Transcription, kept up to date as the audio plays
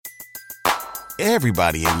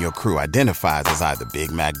Everybody in your crew identifies as either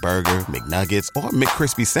Big Mac Burger, McNuggets, or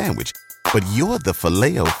McCrispy Sandwich. But you're the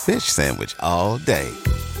Filet-O-Fish Sandwich all day.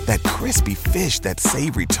 That crispy fish, that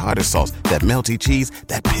savory tartar sauce, that melty cheese,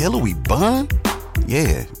 that pillowy bun.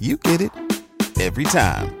 Yeah, you get it. Every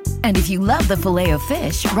time. And if you love the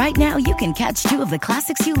Filet-O-Fish, right now you can catch two of the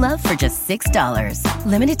classics you love for just $6.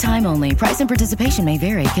 Limited time only. Price and participation may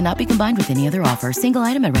vary. Cannot be combined with any other offer. Single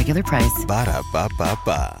item at regular price.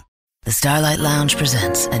 Ba-da-ba-ba-ba. The Starlight Lounge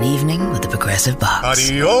presents An Evening with the Progressive Box.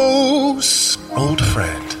 Adios, old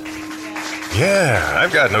friend. Yeah,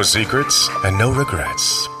 I've got no secrets and no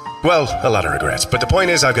regrets. Well, a lot of regrets, but the point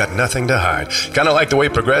is I've got nothing to hide. Kind of like the way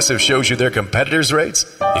Progressive shows you their competitors' rates.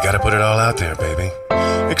 You gotta put it all out there, baby.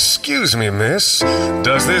 Excuse me, miss.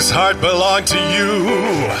 Does this heart belong to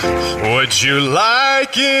you? Would you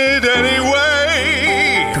like it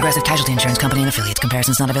anyway? Progressive Casualty Insurance Company and Affiliates.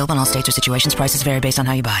 Comparisons not available in all states or situations. Prices vary based on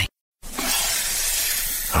how you buy.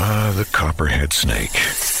 Ah, the copperhead snake.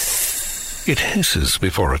 It hisses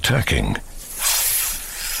before attacking.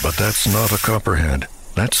 But that's not a copperhead.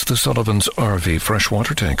 That's the Sullivan's RV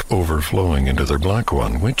freshwater tank overflowing into their black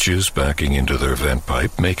one, which is backing into their vent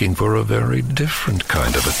pipe, making for a very different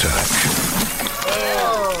kind of attack.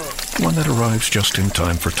 One that arrives just in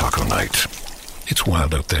time for taco night. It's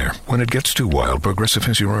wild out there. When it gets too wild, Progressive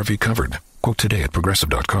has your RV covered. Quote today at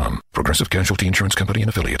Progressive.com. Progressive Casualty Insurance Company and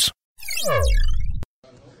Affiliates.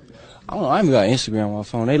 I don't know, I even got Instagram on my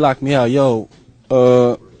phone. They locked me out, yo.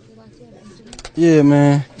 Yeah,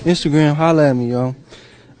 man. Instagram, holla at me, yo.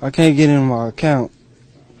 I can't get in my account.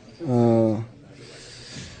 I'm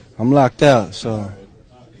locked out, so.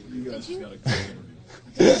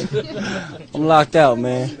 I'm locked out,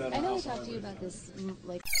 man. I know we talked to you about this,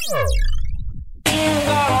 like.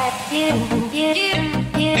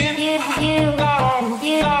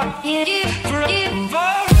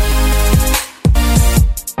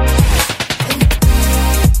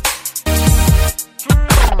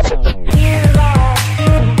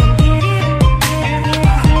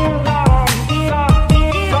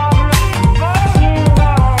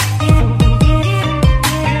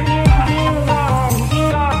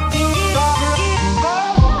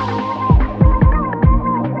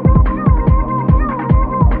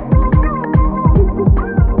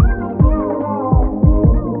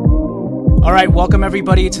 All right, welcome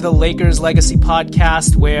everybody to the Lakers Legacy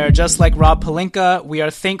Podcast, where just like Rob Pelinka, we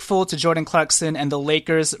are thankful to Jordan Clarkson and the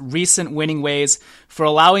Lakers' recent winning ways for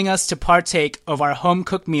allowing us to partake of our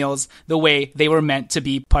home-cooked meals the way they were meant to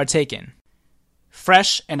be partaken.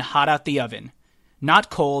 Fresh and hot out the oven. Not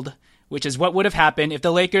cold, which is what would have happened if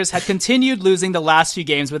the Lakers had continued losing the last few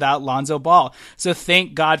games without Lonzo Ball. So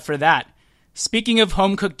thank God for that. Speaking of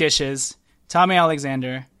home-cooked dishes, Tommy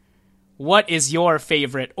Alexander, what is your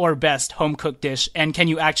favorite or best home-cooked dish, and can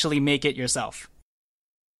you actually make it yourself?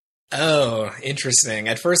 Oh, interesting.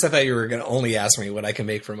 At first I thought you were going to only ask me what I can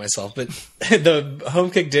make for myself, but the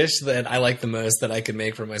home-cooked dish that I like the most that I can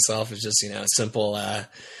make for myself is just, simple,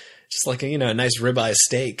 just like a nice ribeye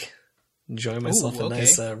steak. Enjoy myself a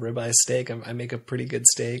nice ribeye steak. I make a pretty good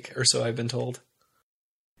steak, or so I've been told.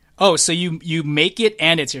 Oh, so you make it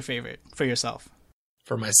and it's your favorite for yourself?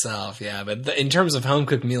 For myself, yeah. But in terms of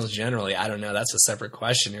home-cooked meals generally, I don't know. That's a separate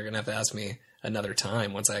question. You're going to have to ask me another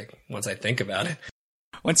time once I think about it.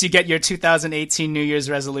 Once you get your 2018 New Year's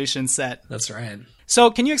resolution set. That's right.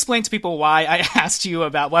 So can you explain to people why I asked you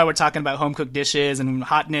about why we're talking about home-cooked dishes and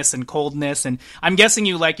hotness and coldness? And I'm guessing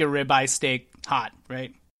you like your ribeye steak hot,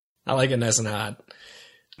 right? I like it nice and hot.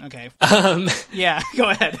 Okay. Yeah, go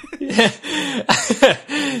ahead.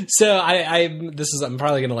 So I'm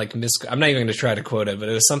probably going to I'm not even going to try to quote it, but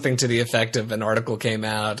it was something to the effect of an article came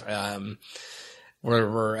out,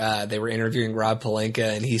 where they were interviewing Rob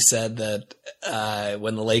Pelinka, and he said that,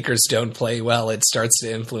 when the Lakers don't play well, it starts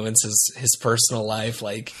to influence his personal life.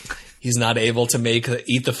 Like he's not able to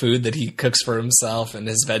eat the food that he cooks for himself, and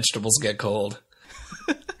his vegetables get cold.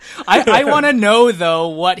 I want to know, though,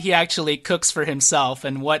 what he actually cooks for himself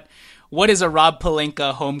and what is a Rob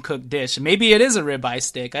Pelinka home-cooked dish. Maybe it is a ribeye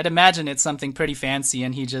steak. I'd imagine it's something pretty fancy,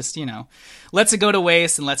 and he just, lets it go to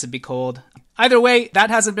waste and lets it be cold. Either way, that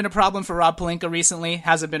hasn't been a problem for Rob Pelinka recently.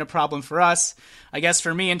 Hasn't been a problem for us. I guess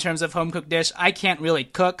for me, in terms of home-cooked dish, I can't really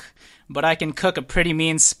cook, but I can cook a pretty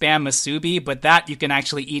mean Spam musubi, but that you can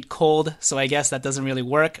actually eat cold, so I guess that doesn't really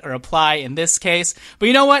work or apply in this case. But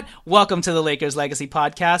you know what? Welcome to the Lakers Legacy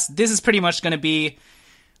Podcast. This is pretty much going to be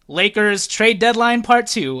Lakers trade deadline part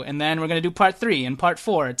 2, and then we're going to do part 3 and part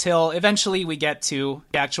 4 till eventually we get to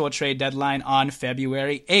the actual trade deadline on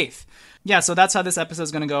February 8th. Yeah, so that's how this episode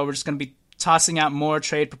is going to go. We're just going to be tossing out more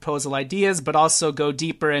trade proposal ideas, but also go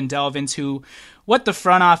deeper and delve into what the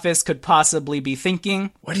front office could possibly be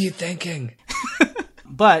thinking. What are you thinking?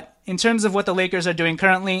 But in terms of what the Lakers are doing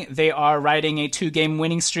currently, they are riding a 2-game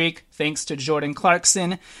winning streak thanks to Jordan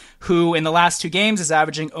Clarkson, who in the last 2 games is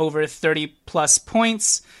averaging over 30-plus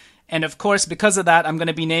points. And of course, because of that, I'm going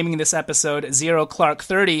to be naming this episode Zero Clark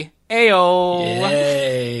 30. Ayo!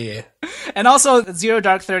 Yay! And also, Zero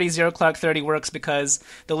Dark 30, Zero Clark 30 works because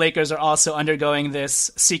the Lakers are also undergoing this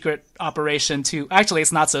secret operation to... Actually,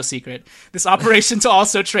 it's not so secret. This operation to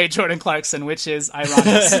also trade Jordan Clarkson, which is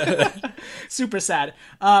ironic. Super sad.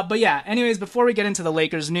 But yeah, anyways, before we get into the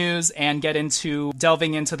Lakers news and get into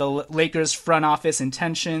delving into the Lakers front office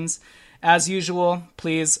intentions, as usual,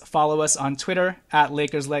 please follow us on Twitter at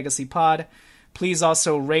Lakers Legacy Pod. Please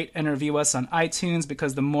also rate and review us on iTunes,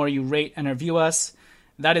 because the more you rate and review us,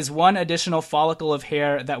 that is one additional follicle of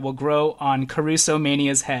hair that will grow on Caruso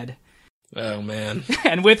Mania's head. Oh, man.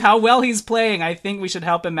 And with how well he's playing, I think we should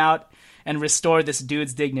help him out and restore this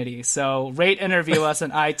dude's dignity. So rate and review us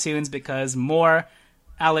on iTunes, because more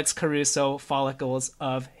Alex Caruso follicles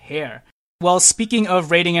of hair. Well, speaking of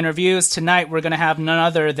rating and reviews, tonight we're going to have none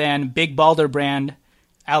other than Big Balder brand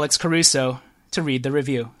Alex Caruso to read the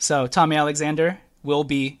review. So Tommy Alexander will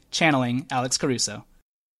be channeling Alex Caruso.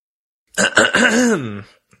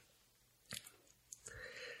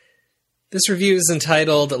 This review is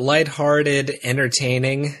entitled Lighthearted,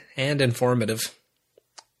 Entertaining, and Informative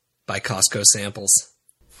by Costco Samples.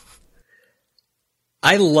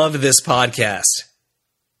 I love this podcast.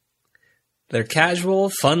 Their casual,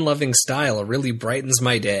 fun-loving style really brightens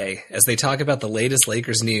my day as they talk about the latest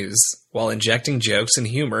Lakers news while injecting jokes and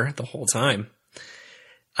humor the whole time.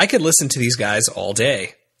 I could listen to these guys all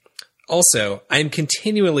day. Also, I am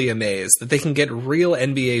continually amazed that they can get real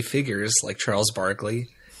NBA figures like Charles Barkley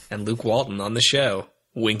and Luke Walton on the show.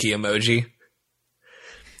 Winky emoji.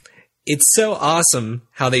 It's so awesome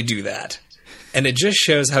how they do that. And it just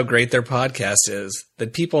shows how great their podcast is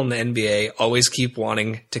that people in the NBA always keep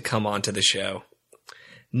wanting to come onto the show.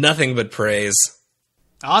 Nothing but praise.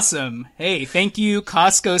 Awesome. Hey, thank you,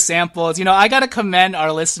 Costco Samples. You know, I got to commend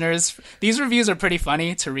our listeners. These reviews are pretty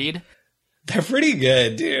funny to read. They're pretty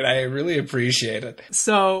good, dude. I really appreciate it.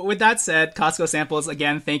 So with that said, Costco Samples,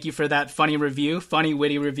 again, thank you for that funny review, funny,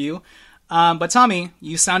 witty review. But Tommy,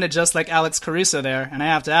 you sounded just like Alex Caruso there, and I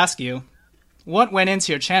have to ask you, what went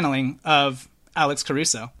into your channeling of Alex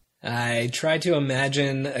Caruso? I tried to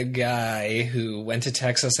imagine a guy who went to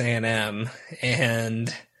Texas A&M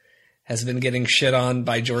and has been getting shit on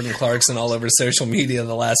by Jordan Clarkson all over social media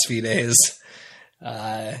the last few days.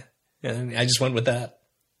 And I just went with that.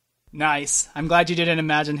 Nice. I'm glad you didn't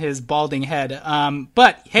imagine his balding head.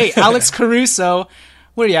 But hey, Alex Caruso,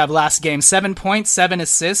 what do you have last game? 7 points, 7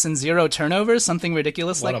 assists, and 0 turnovers? Something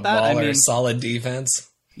ridiculous like that? What a baller, solid defense.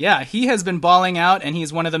 Yeah, he has been balling out, and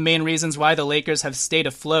he's one of the main reasons why the Lakers have stayed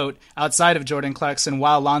afloat outside of Jordan Clarkson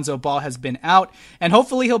while Lonzo Ball has been out. And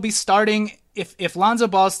hopefully he'll be starting. If Lonzo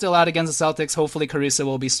Ball is still out against the Celtics, hopefully Caruso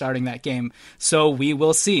will be starting that game. So we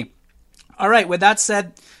will see. All right, with that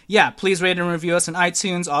said, yeah, please rate and review us on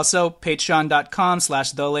iTunes. Also,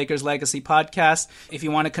 patreon.com/The Lakers Legacy Podcast. If you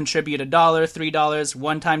want to contribute $1, $3,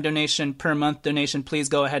 one-time donation, per month donation, please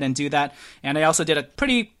go ahead and do that. And I also did a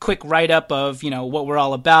pretty quick write-up of, what we're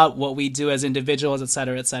all about, what we do as individuals, et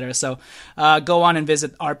cetera, et cetera. So go on and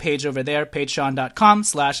visit our page over there,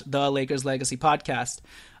 patreon.com/The Lakers Legacy Podcast.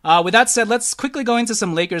 With that said, let's quickly go into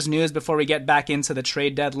some Lakers news before we get back into the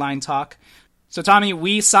trade deadline talk. So, Tommy,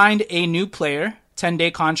 we signed a new player,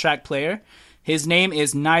 10-day contract player. His name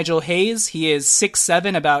is Nigel Hayes. He is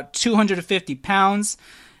 6'7", about 250 pounds.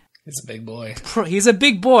 He's a big boy. He's a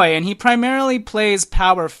big boy, and he primarily plays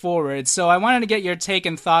power forward. So I wanted to get your take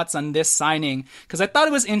and thoughts on this signing, because I thought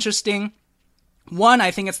it was interesting. One,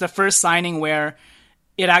 I think it's the first signing where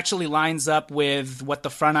it actually lines up with what the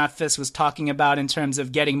front office was talking about in terms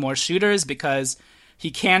of getting more shooters, because he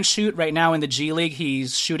can shoot. Right now in the G League,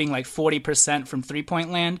 he's shooting like 40% from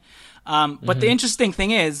three-point land. But the interesting thing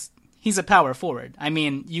is, he's a power forward. I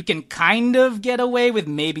mean, you can kind of get away with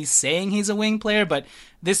maybe saying he's a wing player, but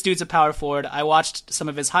this dude's a power forward. I watched some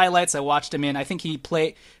of his highlights. I watched him I think he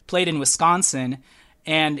played in Wisconsin,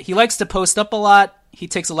 and he likes to post up a lot. He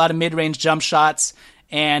takes a lot of mid-range jump shots,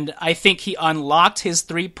 and I think he unlocked his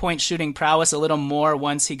three-point shooting prowess a little more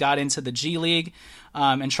once he got into the G League.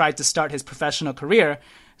 And tried to start his professional career.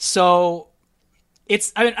 So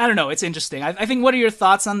I don't know. It's interesting. I think, what are your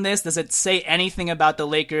thoughts on this? Does it say anything about the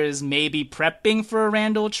Lakers maybe prepping for a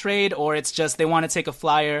Randle trade, or it's just they want to take a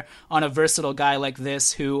flyer on a versatile guy like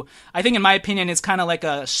this, who I think, in my opinion, is kind of like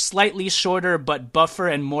a slightly shorter but buffer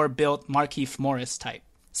and more built Markieff Morris type?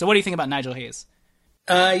 So what do you think about Nigel Hayes?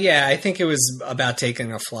 Yeah, I think it was about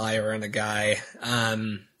taking a flyer on a guy.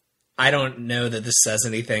 I don't know that this says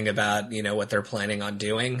anything about, what they're planning on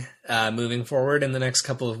doing moving forward in the next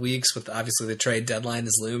couple of weeks, with obviously the trade deadline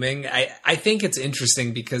is looming. I think it's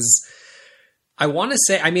interesting because I want to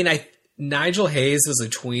say, Nigel Hayes is a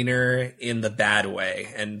tweener in the bad way.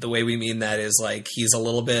 And the way we mean that is like he's a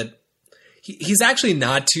little bit, he's actually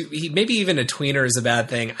not too, maybe even a tweener is a bad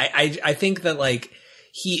thing. I think that like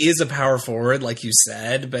he is a power forward, like you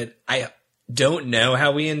said, but I don't know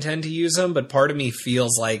how we intend to use him, but part of me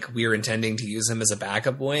feels like we're intending to use him as a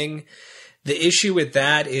backup wing. The issue with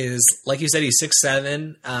that is, like you said, he's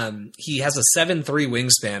 6'7". He has a 7'3"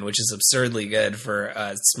 wingspan, which is absurdly good for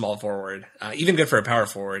a small forward, even good for a power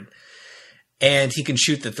forward. And he can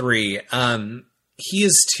shoot the three. He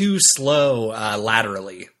is too slow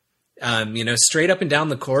laterally. Straight up and down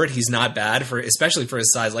the court, he's not bad especially for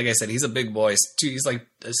his size. Like I said, he's a big boy. He's like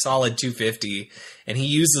a solid 250, and he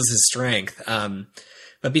uses his strength.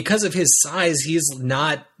 But because of his size, he's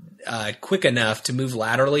not quick enough to move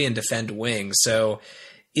laterally and defend wings. So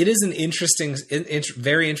it is an interesting,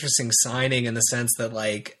 very interesting signing in the sense that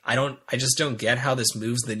like I just don't get how this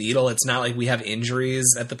moves the needle. It's not like we have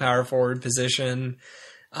injuries at the power forward position.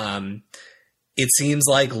 It seems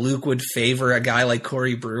like Luke would favor a guy like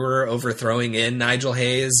Corey Brewer over throwing in Nigel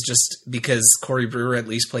Hayes just because Corey Brewer at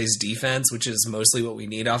least plays defense, which is mostly what we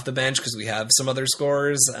need off the bench because we have some other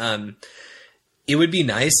scorers. It would be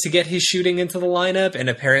nice to get his shooting into the lineup, and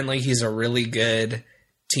apparently he's a really good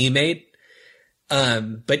teammate.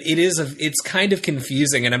 But it's kind of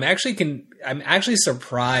confusing, and I'm actually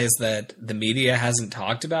surprised that the media hasn't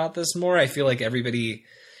talked about this more. I feel like everybody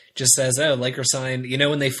just says, oh, Lakers signed,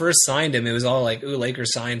 when they first signed him, it was all like, ooh,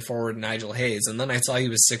 Lakers signed forward Nigel Hayes. And then I saw he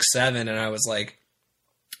was 6'7", and I was like,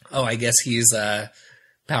 oh, I guess he's a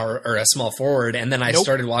power or a small forward. And then I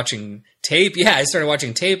started watching tape. Yeah, I started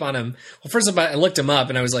watching tape on him. Well, first of all, I looked him up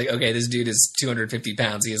and I was like, okay, this dude is 250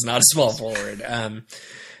 pounds. He is not a small forward.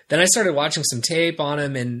 Then I started watching some tape on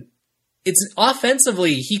him, and it's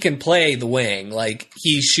offensively, he can play the wing. Like,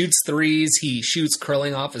 he shoots threes, he shoots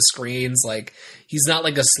curling off of screens. Like, he's not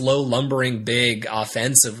like a slow lumbering big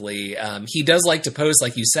offensively. He does like to post,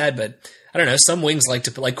 like you said, but I don't know, some wings like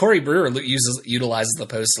to, like Corey Brewer utilizes the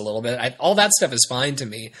post a little bit. All that stuff is fine to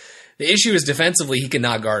me. The issue is defensively, he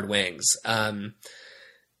cannot guard wings.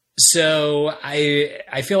 So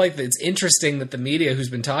I feel like it's interesting that the media, who's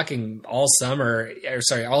been talking all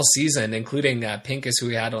season, including Pincus, who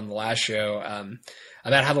we had on the last show,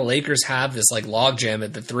 about how the Lakers have this like logjam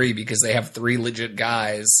at the three because they have three legit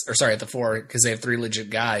guys, at the four because they have three legit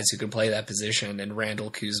guys who can play that position, and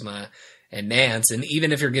Randle, Kuzma, and Nance. And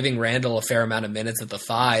even if you're giving Randle a fair amount of minutes at the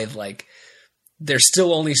five, like there's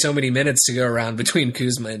still only so many minutes to go around between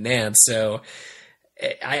Kuzma and Nance. So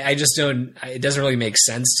I just don't, it doesn't really make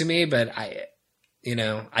sense to me, but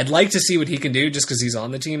I'd like to see what he can do just because he's on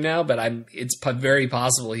the team now, but it's very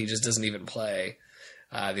possible he just doesn't even play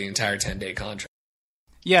the entire 10-day contract.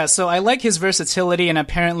 Yeah, so I like his versatility, and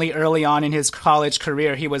apparently early on in his college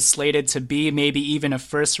career, he was slated to be maybe even a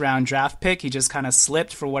first-round draft pick. He just kind of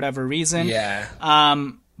slipped for whatever reason. Yeah.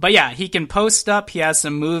 But yeah, he can post up. He has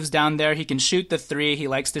some moves down there. He can shoot the three. He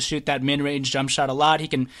likes to shoot that mid-range jump shot a lot.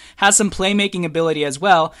 He has some playmaking ability as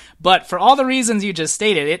well. But for all the reasons you just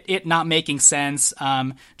stated, it not making sense.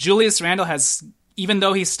 Julius Randle has, even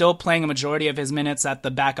though he's still playing a majority of his minutes at the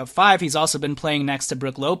backup five, he's also been playing next to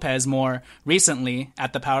Brook Lopez more recently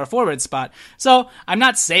at the power forward spot. So I'm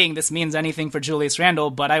not saying this means anything for Julius Randle,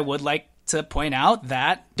 but I would like to point out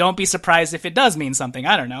that don't be surprised if it does mean something.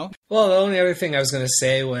 I don't know. Well, the only other thing I was going to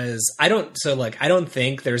say was I don't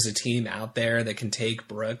think there's a team out there that can take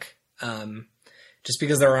Brook. Just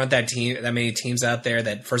because there aren't that many teams out there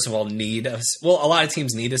that, first of all, a lot of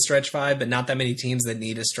teams need a stretch five, but not that many teams that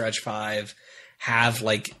need a stretch five have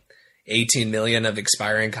like 18 million of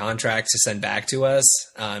expiring contracts to send back to us,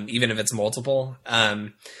 even if it's multiple.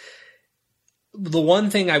 The one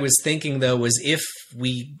thing I was thinking, though, was if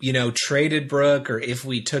we, traded Brook, or if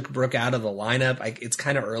we took Brook out of the lineup, it's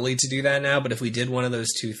kind of early to do that now, but if we did one of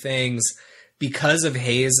those two things, because of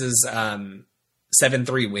Hayes' 7'3"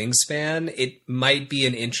 wingspan, it might be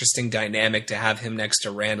an interesting dynamic to have him next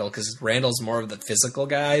to Randle, because Randle's more of the physical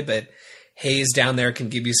guy, but Hayes down there can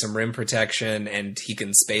give you some rim protection, and he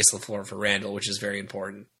can space the floor for Randle, which is very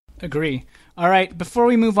important. Agree. All right, before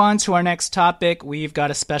we move on to our next topic, we've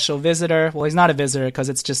got a special visitor. Well, he's not a visitor because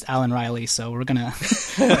it's just Alan Riley, so we're gonna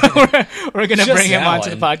we're gonna bring him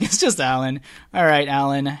onto the podcast. It's just Alan. All right,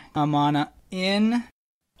 Alan, come on in.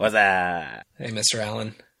 What's that? Hey, Mr.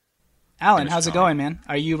 Allen. Alan, how's it going, man?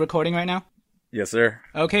 Are you recording right now? Yes, sir.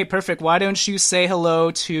 Okay, perfect. Why don't you say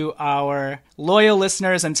hello to our loyal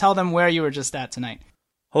listeners and tell them where you were just at tonight?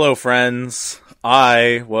 Hello, friends.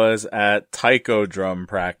 I was at taiko drum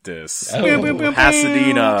practice in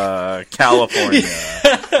Pasadena, California.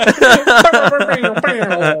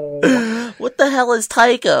 What the hell is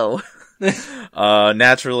taiko?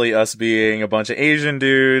 Naturally, us being a bunch of Asian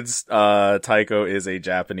dudes, taiko is a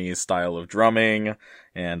Japanese style of drumming,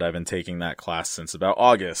 and I've been taking that class since about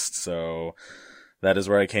August, so that is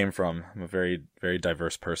where I came from. I'm a very, very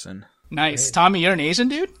diverse person. Nice. Great. Tommy, you're an Asian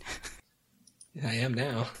dude? I am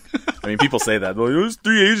now. I mean, people say that.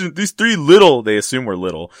 These three little, they assume we're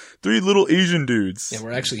little. 3 little Asian dudes. Yeah,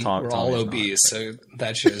 we're all obese, so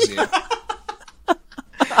that shows you.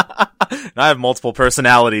 And I have multiple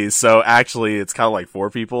personalities, so actually it's kind of like 4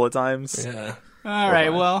 people at times. Yeah. All right,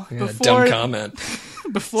 well, dumb comment.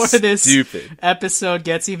 Before this episode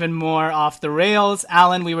gets even more off the rails,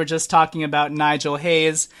 Alan, we were just talking about Nigel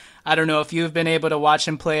Hayes. I don't know if you've been able to watch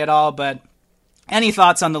him play at all, but any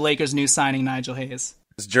thoughts on the Lakers' new signing, Nigel Hayes?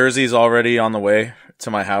 His jersey's already on the way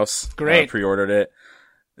to my house. Great. Pre-ordered it.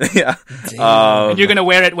 Yeah. And you're going to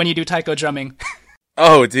wear it when you do taiko drumming.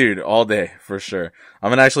 Oh, dude, all day, for sure. I'm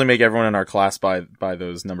going to actually make everyone in our class buy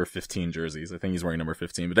those number 15 jerseys. I think he's wearing number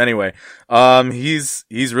 15. But anyway, he's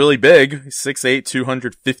really big. He's 6'8",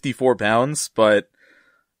 254 pounds, but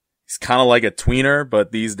he's kind of like a tweener,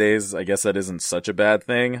 but these days, I guess that isn't such a bad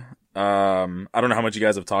thing. I don't know how much you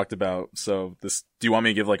guys have talked about. So do you want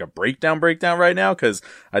me to give like a breakdown right now? Cause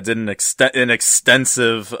I did an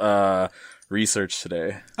extensive, research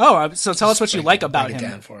today. Oh, so tell us what you like about him. Break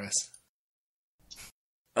it down for us.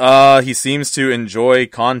 He seems to enjoy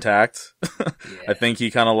contact. Yeah. I think he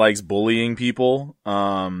kind of likes bullying people.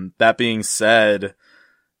 That being said,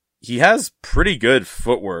 he has pretty good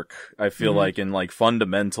footwork, I feel like, in like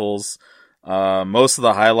fundamentals. Most of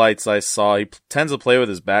the highlights I saw, he tends to play with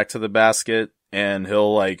his back to the basket, and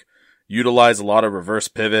he'll like utilize a lot of reverse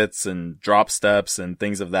pivots and drop steps and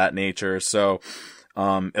things of that nature. So,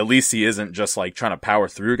 at least he isn't just like trying to power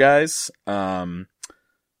through guys.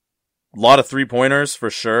 A lot of 3-pointers for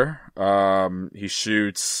sure. He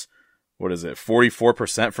shoots,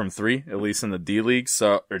 44% from 3, at least in the D League,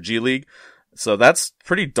 or G League. So that's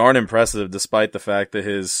pretty darn impressive, despite the fact that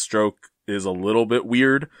his stroke is a little bit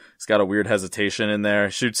weird. He's got a weird hesitation in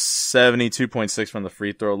there. Shoots 72.6 from the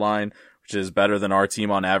free throw line, which is better than our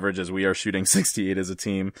team on average, as we are shooting 68 as a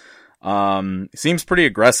team. Seems pretty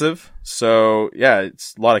aggressive. So yeah,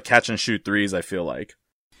 it's a lot of catch and shoot threes, I feel like.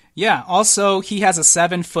 Yeah, also, he has a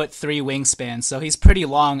 7'3" wingspan, so he's pretty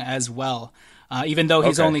long as well, even though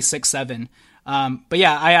he's only 6'7". But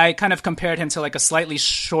yeah, I kind of compared him to like a slightly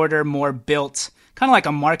shorter, more built, kind of like a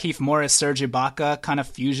Markieff Morris, Serge Ibaka kind of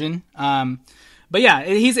fusion. But yeah,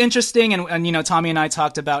 he's interesting, and you know, Tommy and I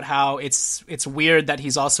talked about how it's weird that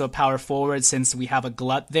he's also a power forward since we have a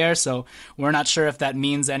glut there, so we're not sure if that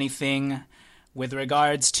means anything with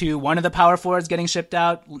regards to one of the power forwards getting shipped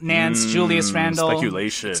out, Nance, Julius Randle.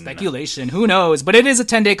 Speculation. Who knows? But it is a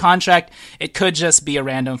 10-day contract. It could just be a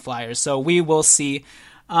random flyer. So we will see.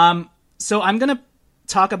 So I'm going to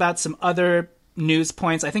talk about some other news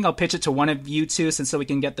points. I think I'll pitch it to one of you two so we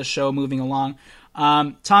can get the show moving along.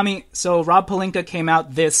 Tommy, so Rob Pelinka came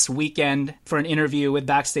out this weekend for an interview with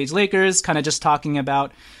Backstage Lakers, kind of just talking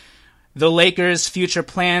about the Lakers' future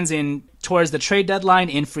plans towards the trade deadline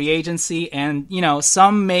in free agency. And, you know,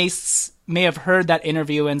 some may have heard that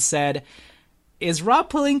interview and said, is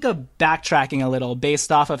Rob Pelinka backtracking a little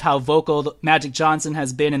based off of how vocal Magic Johnson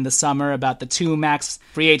has been in the summer about the 2 max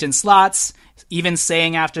free agent slots, even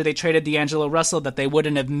saying after they traded D'Angelo Russell that they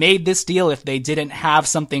wouldn't have made this deal if they didn't have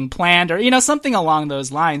something planned, or, you know, something along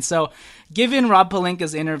those lines. So given Rob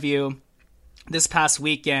Pelinka's interview this past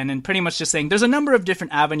weekend and pretty much just saying there's a number of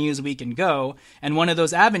different avenues we can go, and one of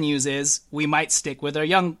those avenues is we might stick with our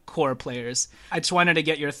young core players. I just wanted to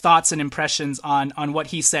get your thoughts and impressions on what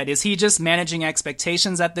he said. Is he just managing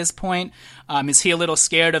expectations at this point? Is he a little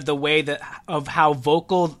scared of the way of how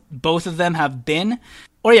vocal both of them have been?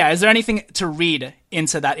 Or yeah, is there anything to read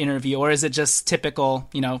into that interview, or is it just typical,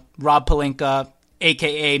 you know, Rob Pelinka,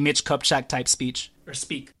 aka Mitch Kupchak type speech or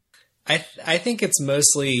speak? I think it's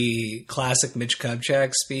mostly classic Mitch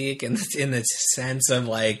Kupchak speak, in the sense of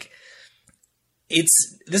like,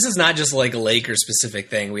 this is not just like a Lakers specific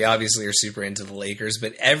thing. We obviously are super into the Lakers,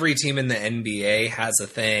 but every team in the NBA has a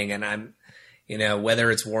thing, and I'm, you know,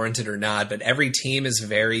 whether it's warranted or not, but every team is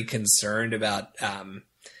very concerned about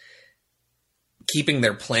keeping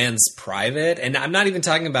their plans private. And I'm not even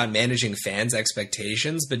talking about managing fans'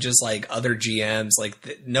 expectations, but just like other GMs,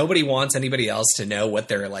 like nobody wants anybody else to know what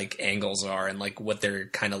their like angles are and like what they're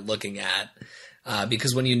kind of looking at.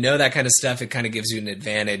 Because when you know that kind of stuff, it kind of gives you an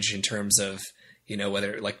advantage in terms of,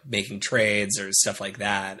 whether like making trades or stuff like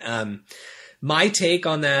that. My take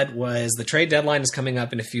on that was the trade deadline is coming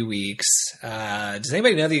up in a few weeks. Does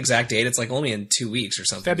anybody know the exact date? It's like only in 2 weeks or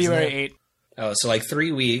something. February 8th. Oh, so like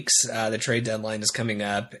 3 weeks, the trade deadline is coming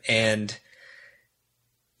up. And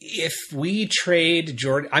if we trade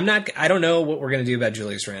Jordan, I don't know what we're going to do about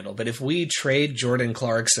Julius Randle, but if we trade Jordan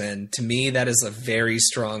Clarkson, to me, that is a very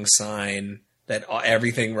strong sign that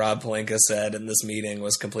everything Rob Pelinka said in this meeting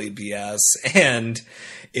was complete BS. And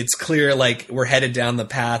it's clear, like, we're headed down the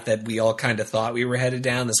path that we all kind of thought we were headed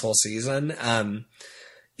down this whole season.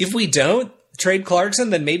 If we don't trade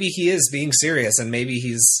Clarkson, then maybe he is being serious, and maybe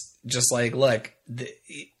he's just like, look,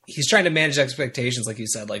 he's trying to manage expectations. Like you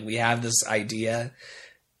said, like, we have this idea.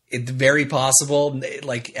 It's very possible,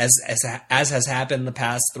 like, as has happened the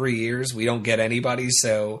past 3 years, we don't get anybody.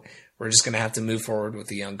 So we're just going to have to move forward with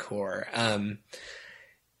the young core.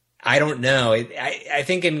 I don't know. I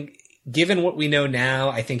think given what we know now,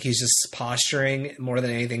 I think he's just posturing more than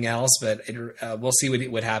anything else, but we'll see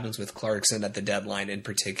what happens with Clarkson at the deadline in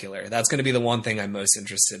particular. That's going to be the one thing I'm most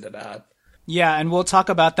interested about. Yeah, and we'll talk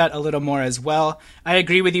about that a little more as well. I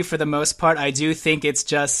agree with you for the most part. I do think it's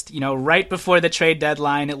just, right before the trade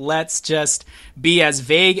deadline, let's just be as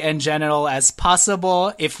vague and general as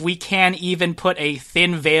possible. If we can even put a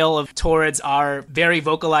thin veil towards our very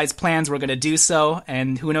vocalized plans, we're going to do so,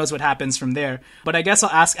 and who knows what happens from there. But I guess I'll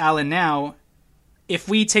ask Alan now, if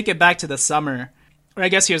we take it back to the summer, or I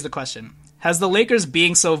guess here's the question. Has the Lakers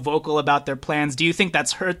being so vocal about their plans, do you think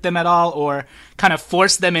that's hurt them at all, or kind of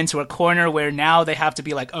forced them into a corner where now they have to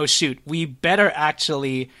be like, oh shoot, we better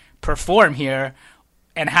actually perform here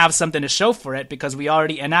and have something to show for it, because we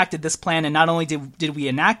already enacted this plan, and not only did we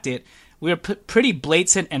enact it, we were pretty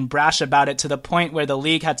blatant and brash about it, to the point where the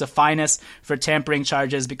league had to fine us for tampering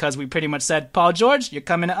charges, because we pretty much said, Paul George, you're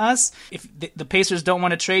coming to us. If the Pacers don't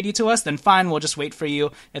want to trade you to us, then fine, we'll just wait for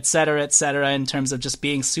you, et cetera, in terms of just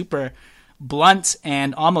being super blunt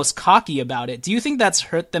and almost cocky about it. Do you think that's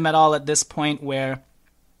hurt them at all at this point, where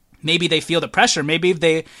maybe they feel the pressure? Maybe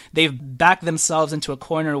they've backed themselves into a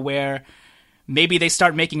corner where maybe they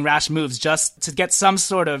start making rash moves just to get some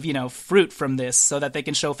sort of, fruit from this, so that they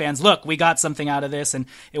can show fans, look, we got something out of this and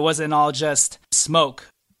it wasn't all just smoke.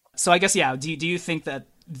 So I guess, yeah, do you think that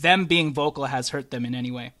them being vocal has hurt them in any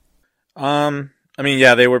way?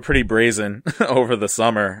 Yeah, they were pretty brazen over the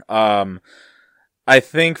summer. I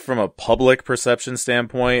think from a public perception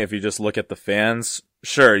standpoint, if you just look at the fans,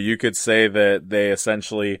 sure, you could say that they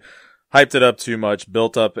essentially hyped it up too much,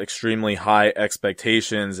 built up extremely high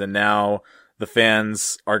expectations, and now the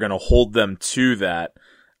fans are going to hold them to that.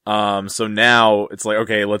 So now it's like,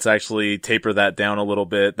 okay, let's actually taper that down a little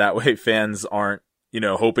bit. That way fans aren't,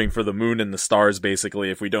 hoping for the moon and the stars,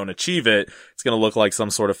 basically. If we don't achieve it, it's going to look like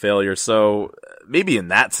some sort of failure. So maybe in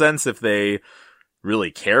that sense, if they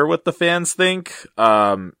really care what the fans think,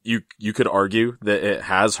 you could argue that it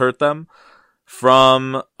has hurt them.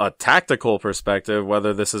 From a tactical perspective,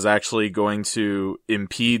 whether this is actually going to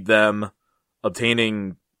impede them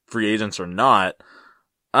obtaining free agents or not,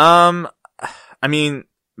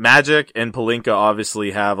 Magic and Pelinka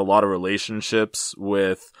obviously have a lot of relationships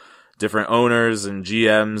with different owners and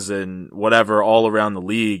GMs and whatever all around the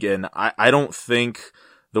league, and I don't think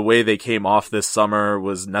the way they came off this summer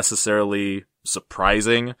was necessarily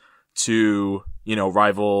surprising to,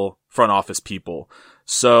 rival front office people.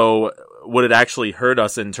 So would it actually hurt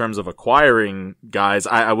us in terms of acquiring guys?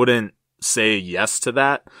 I wouldn't say yes to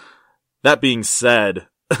that. That being said,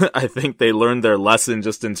 I think they learned their lesson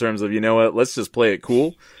just in terms of, let's just play it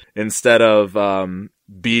cool instead of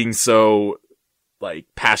being so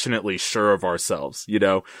passionately sure of ourselves,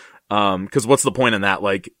 because what's the point in that?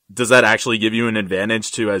 Does that actually give you an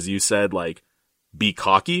advantage to, as you said, be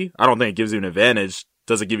cocky? I don't think it gives you an advantage.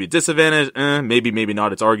 Does it give you a disadvantage? Maybe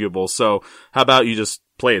not. It's arguable. So how about you just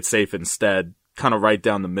play it safe instead, kind of right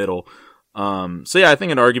down the middle. So yeah, I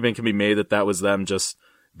think an argument can be made that was them just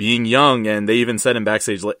being young, and they even said in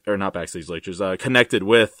not backstage lectures, connected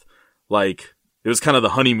with, it was kind of the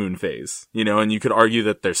honeymoon phase, and you could argue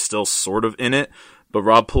that they're still sort of in it, but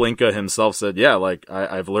Rob Pelinka himself said, yeah,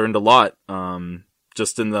 I've learned a lot,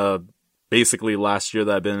 just in the basically last year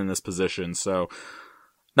that I've been in this position. So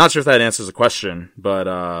not sure if that answers the question,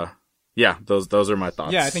 but, yeah, those are my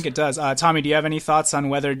thoughts. Yeah, I think it does. Tommy, do you have any thoughts on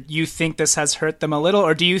whether you think this has hurt them a little,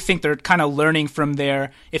 or do you think they're kind of learning from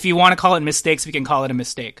their, if you want to call it mistakes, we can call it a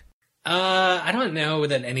mistake? I don't know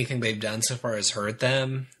that anything they've done so far has hurt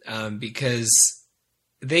them, because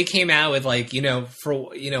they came out with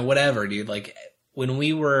whatever, dude. When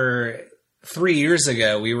we were 3 years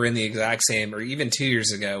ago, we were in the exact same, or even 2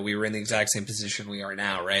 years ago, we were in the exact same position we are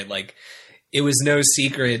now, right? Like, it was no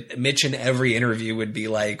secret. Mitch in every interview would be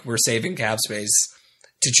like, we're saving cap space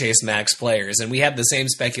to chase max players. And we had the same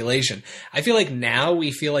speculation. I feel like now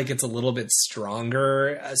we feel like it's a little bit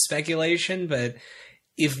stronger speculation, but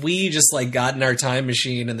if we just like got in our time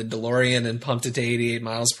machine and the DeLorean and pumped it to 88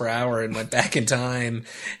 miles per hour and went back in time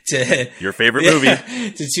to your favorite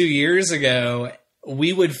movie to 2 years ago,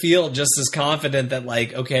 we would feel just as confident that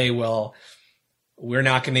like, okay, well, we're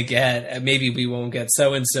not going to get, maybe we won't get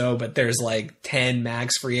so-and-so, but there's like 10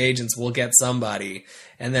 max free agents. We'll get somebody.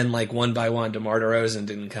 And then like one by one, DeMar DeRozan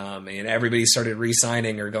didn't come and everybody started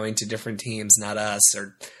re-signing or going to different teams, not us,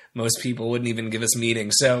 or most people wouldn't even give us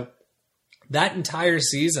meetings. So that entire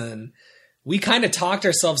season, we kind of talked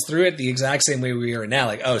ourselves through it the exact same way we are now.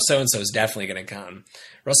 Like, oh, so-and-so is definitely going to come.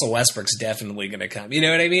 Russell Westbrook's definitely going to come. You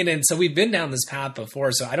know what I mean? And so we've been down this path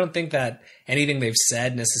before. So I don't think that anything they've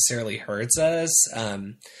said necessarily hurts us.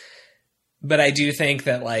 But I do think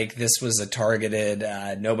that like this was a targeted,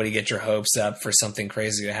 nobody get your hopes up for something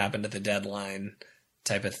crazy to happen at the deadline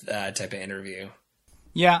type of interview.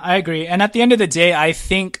 Yeah, I agree. And at the end of the day, I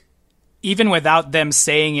think even without them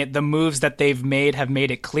saying it, the moves that they've made have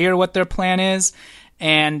made it clear what their plan is.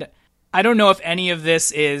 And I don't know if any of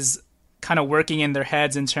this is kind of working in their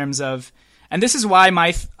heads in terms of, and this is why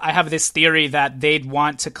I have this theory that they'd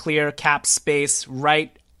want to clear cap space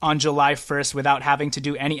right on July 1st without having to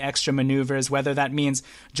do any extra maneuvers, whether that means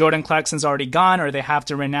Jordan Clarkson's already gone or they have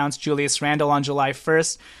to renounce Julius Randle on July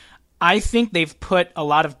 1st. I think they've put a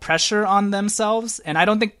lot of pressure on themselves, and I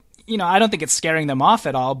don't think it's scaring them off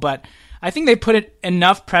at all, but I think they put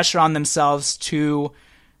enough pressure on themselves to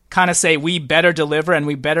kind of say, we better deliver and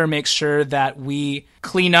we better make sure that we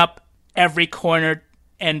clean up every corner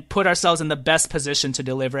and put ourselves in the best position to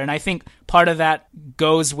deliver. And I think part of that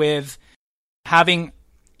goes with having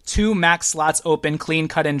 2 max slots open, clean,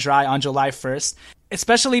 cut, and dry on July 1st,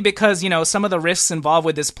 especially because, some of the risks involved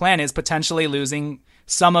with this plan is potentially losing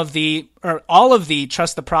some of or all of the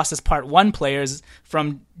Trust the Process Part 1 players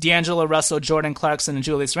from D'Angelo Russell, Jordan Clarkson, and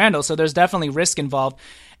Julius Randle. So there's definitely risk involved.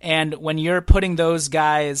 And when you're putting those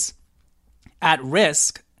guys at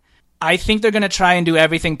risk, I think they're going to try and do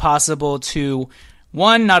everything possible to,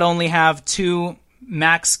 one, not only have 2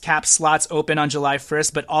 max cap slots open on July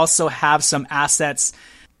 1st, but also have some assets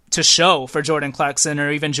to show for Jordan Clarkson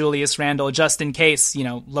or even Julius Randle, just in case,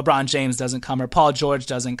 LeBron James doesn't come or Paul George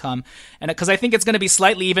doesn't come. And because I think it's going to be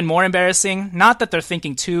slightly even more embarrassing, not that they're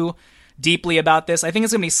thinking too deeply about this. I think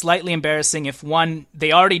it's going to be slightly embarrassing if, one,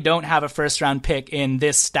 they already don't have a first round pick in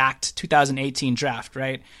this stacked 2018 draft,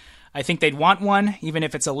 right? I think they'd want one, even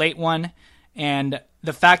if it's a late one. And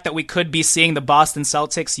the fact that we could be seeing the Boston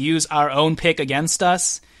Celtics use our own pick against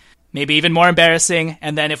us, maybe even more embarrassing.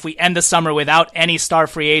 And then if we end the summer without any star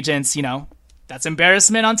free agents, that's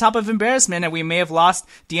embarrassment on top of embarrassment. And we may have lost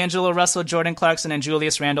D'Angelo Russell, Jordan Clarkson, and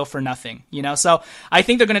Julius Randle for nothing, So I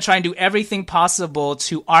think they're going to try and do everything possible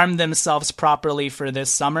to arm themselves properly for this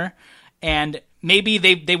summer. And maybe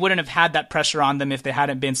they wouldn't have had that pressure on them if they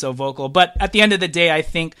hadn't been so vocal. But at the end of the day, I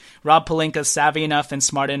think Rob Pelinka's savvy enough and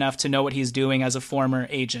smart enough to know what he's doing as a former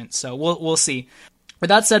agent. So we'll see. With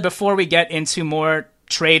that said, before we get into more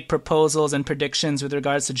trade proposals and predictions with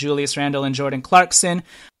regards to Julius Randle and Jordan Clarkson,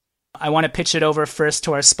 I want to pitch it over first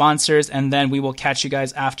to our sponsors, and then we will catch you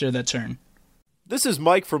guys after the turn. This is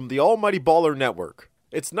Mike from the Almighty Baller Network.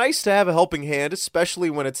 It's nice to have a helping hand, especially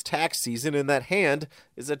when it's tax season and that hand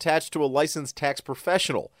is attached to a licensed tax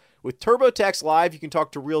professional. With TurboTax Live, you can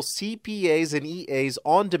talk to real CPAs and EAs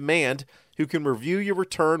on demand who can review your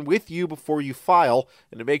return with you before you file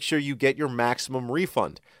and to make sure you get your maximum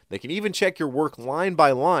refund. They can even check your work line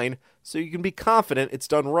by line so you can be confident it's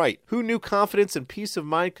done right. Who knew confidence and peace of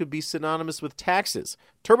mind could be synonymous with taxes?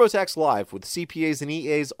 TurboTax Live with CPAs and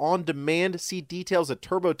EAs on demand. See details at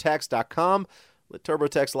TurboTax.com. Let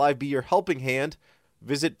TurboTax Live be your helping hand.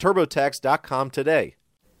 Visit TurboTax.com today.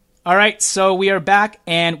 All right, so we are back,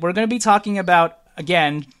 and we're going to be talking about,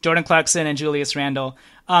 again, Jordan Clarkson and Julius Randle.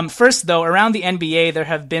 First, though, around the NBA, there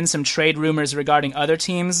have been some trade rumors regarding other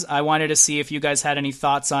teams. I wanted to see if you guys had any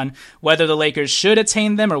thoughts on whether the Lakers should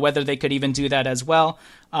attain them or whether they could even do that as well.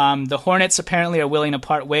 The Hornets apparently are willing to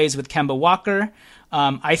part ways with Kemba Walker.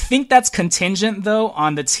 I think that's contingent, though,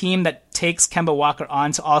 on the team that takes Kemba Walker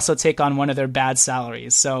on to also take on one of their bad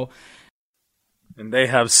salaries. And they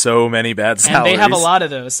have so many bad salaries. And they have a lot of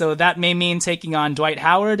those. So that may mean taking on Dwight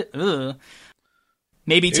Howard. Ugh.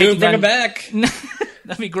 Maybe taking bring him back.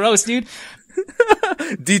 That'd be gross, dude.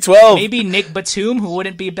 D12. Maybe Nick Batum, who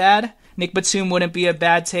wouldn't be bad. Nick Batum wouldn't be a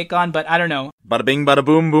bad take on, but I don't know. Bada bing, bada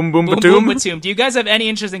boom, boom, boom, Boom, Batum. boom, Batum. Do you guys have any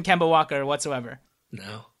interest in Kemba Walker whatsoever?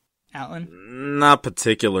 No. Alan? Not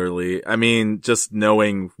particularly. I mean, just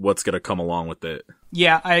knowing what's going to come along with it.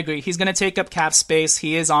 Yeah, I agree. He's going to take up cap space.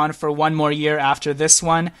 He is on for one more year after this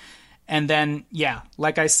one. And then, yeah,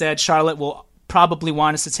 like I said, Charlotte will probably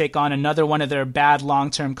want us to take on another one of their bad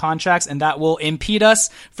long-term contracts, and that will impede us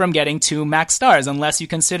from getting 2 max stars, unless you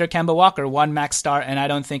consider Kemba Walker 1 max star, and I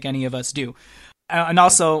don't think any of us do. And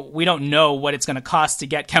also, we don't know what it's going to cost to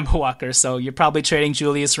get Kemba Walker, so you're probably trading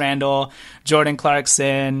Julius Randle, Jordan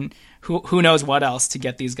Clarkson, who knows what else to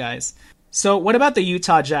get these guys. So what about the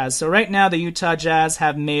Utah Jazz? So right now the Utah Jazz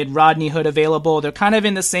have made Rodney Hood available. They're kind of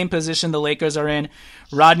in the same position the Lakers are in.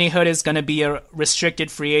 Rodney Hood is going to be a restricted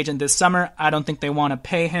free agent this summer. I don't think they want to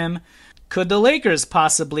pay him. Could the Lakers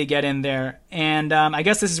possibly get in there? And I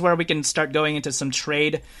guess this is where we can start going into some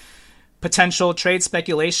potential trade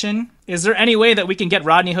speculation. Is there any way that we can get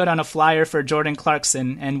Rodney Hood on a flyer for Jordan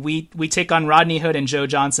Clarkson, and we take on Rodney Hood and Joe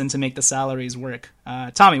Johnson to make the salaries work?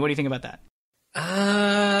 Tommy, what do you think about that?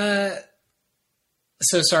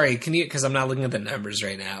 So sorry, can you, because I'm not looking at the numbers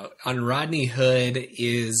right now. On Rodney Hood,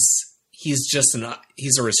 he's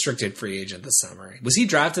a restricted free agent this summer. Was he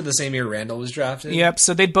drafted the same year Randle was drafted? Yep,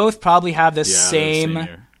 so they'd both probably have the same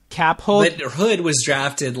cap hold. But Hood was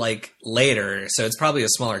drafted like later, so it's probably a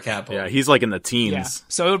smaller cap hold. Yeah, he's like in the teens. Yeah.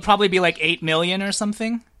 So it would probably be like $8 million or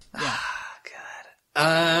something. Yeah.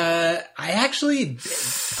 I actually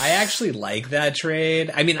like that trade.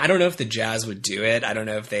 I mean, I don't know if the Jazz would do it. I don't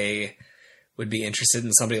know if they would be interested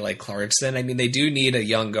in somebody like Clarkson. I mean, they do need a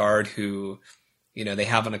young guard who, you know, they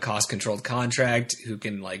have on a cost-controlled contract who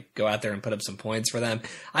can, like, go out there and put up some points for them.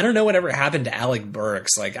 I don't know whatever happened to Alec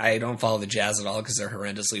Burks. Like, I don't follow the Jazz at all because they're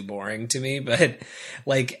horrendously boring to me. But,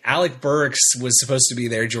 like, Alec Burks was supposed to be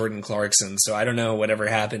their Jordan Clarkson, so I don't know whatever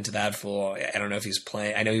happened to that fool. I don't know if he's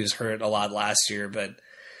playing. I know he was hurt a lot last year, but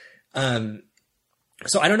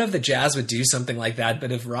so I don't know if the Jazz would do something like that.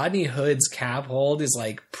 But if Rodney Hood's cap hold is,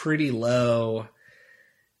 like, pretty low,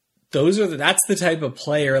 that's the type of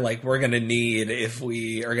player like we're going to need if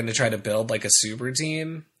we are going to try to build like a super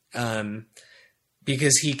team,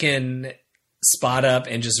 because he can spot up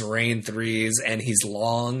and just rain threes, and he's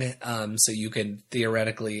long. So you could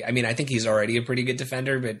theoretically, I mean, I think he's already a pretty good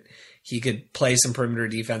defender, but he could play some perimeter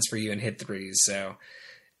defense for you and hit threes. So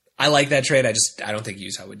I like that trade. I don't think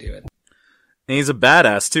Utah would do it. And he's a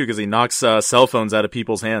badass too, because he knocks cell phones out of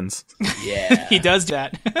people's hands. Yeah, he does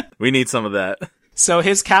that. We need some of that. So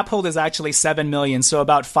his cap hold is actually $7 million, so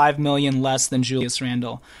about $5 million less than Julius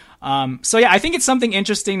Randle. So yeah, I think it's something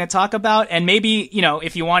interesting to talk about, and maybe, you know,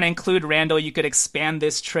 if you want to include Randle, you could expand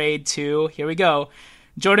this trade to, here we go,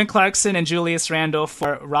 Jordan Clarkson and Julius Randle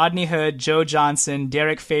for Rodney Hood, Joe Johnson,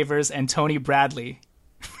 Derek Favors, and Tony Bradley.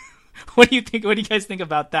 What do you think? What do you guys think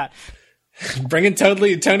about that? Bringing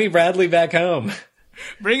Tony Bradley back home.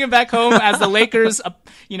 Bring him back home. As the Lakers,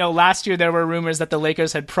 you know, last year there were rumors that the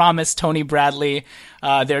Lakers had promised Tony Bradley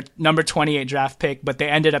their number 28 draft pick, but they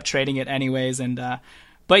ended up trading it anyways.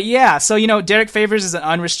 But yeah, so, you know, Derek Favors is an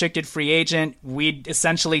unrestricted free agent. We'd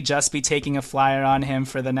essentially just be taking a flyer on him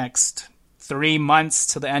for the next 3 months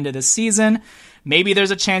to the end of the season. Maybe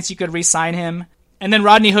there's a chance you could re-sign him. And then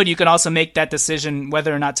Rodney Hood, you could also make that decision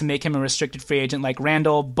whether or not to make him a restricted free agent like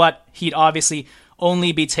Randle, but he'd obviously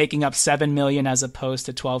only be taking up $7 million as opposed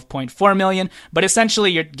to $12.4 million. But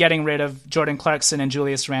essentially, you're getting rid of Jordan Clarkson and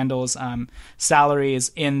Julius Randle's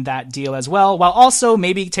salaries in that deal as well, while also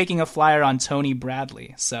maybe taking a flyer on Tony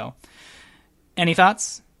Bradley. So, any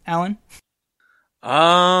thoughts, Alan?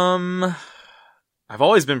 I've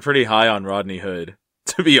always been pretty high on Rodney Hood,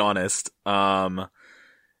 to be honest. I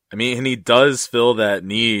mean, and he does fill that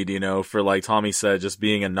need, you know, for, like Tommy said, just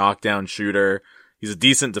being a knockdown shooter. He's a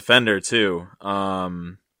decent defender too.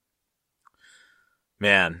 Man,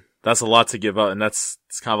 that's a lot to give up, and it's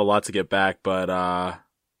kind of a lot to get back. But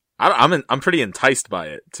I'm pretty enticed by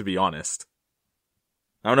it, to be honest.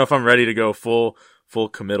 I don't know if I'm ready to go full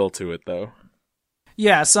committal to it though.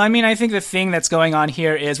 Yeah, so I mean, I think the thing that's going on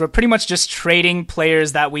here is we're pretty much just trading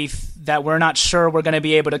players that we're not sure we're going to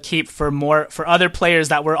be able to keep for other players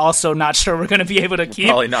that we're also not sure we're going to be able to keep.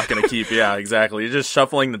 Probably not going to keep. Yeah, exactly. You're just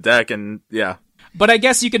shuffling the deck, and yeah. But I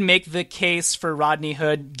guess you could make the case for Rodney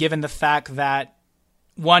Hood, given the fact that,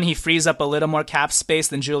 one, he frees up a little more cap space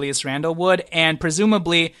than Julius Randle would, and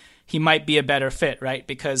presumably he might be a better fit, right?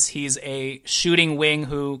 Because he's a shooting wing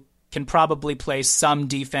who can probably play some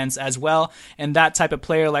defense as well, and that type of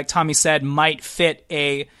player, like Tommy said, might fit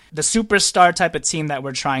the superstar type of team that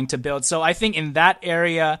we're trying to build. So I think in that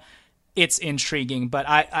area, it's intriguing. But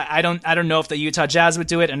I don't know if the Utah Jazz would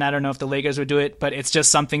do it, and I don't know if the Lakers would do it. But it's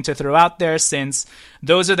just something to throw out there, since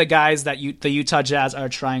those are the guys that the Utah Jazz are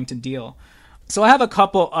trying to deal. So I have a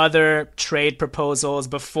couple other trade proposals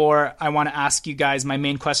before I want to ask you guys my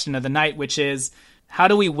main question of the night, which is, how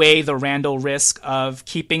do we weigh the Randle risk of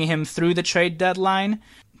keeping him through the trade deadline?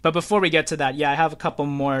 But before we get to that, I have a couple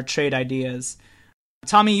more trade ideas.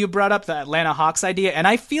 Tommy, you brought up the Atlanta Hawks idea, and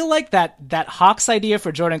I feel like that Hawks idea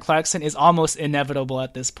for Jordan Clarkson is almost inevitable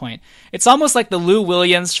at this point. It's almost like the Lou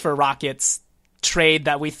Williams for Rockets trade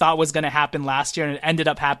that we thought was going to happen last year, and it ended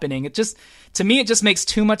up happening. To me, it just makes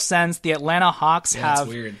too much sense. The Atlanta Hawks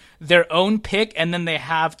have their own pick, and then they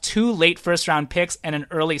have 2 late first-round picks and an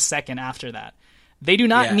early second after that. They do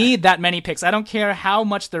not need that many picks. I don't care how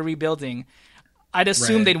much they're rebuilding. I'd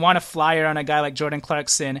assume they'd want a flyer on a guy like Jordan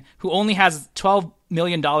Clarkson, who only has $12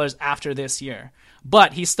 million after this year.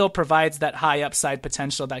 But he still provides that high upside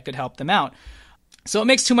potential that could help them out. So it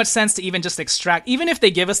makes too much sense to even just extract, even if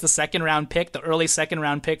they give us the second round pick, the early second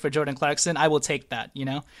round pick for Jordan Clarkson, I will take that,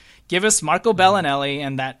 Give us Marco Bellinelli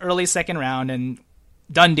and that early second round and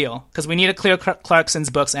done deal, because we need to clear Clarkson's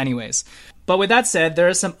books anyways. But with that said, there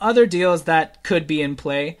are some other deals that could be in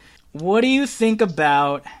play. What do you think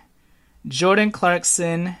about Jordan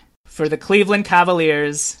Clarkson for the Cleveland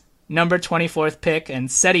Cavaliers, number 24th pick, and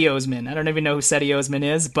Cedi Osman? I don't even know who Cedi Osman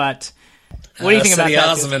is, but what do you think about that?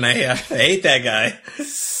 Osman, I hate that guy.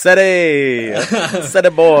 Cedi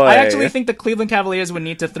boy. I actually think the Cleveland Cavaliers would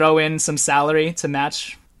need to throw in some salary to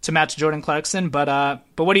match Jordan Clarkson. But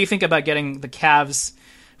what do you think about getting the Cavs'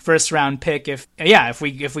 first round pick if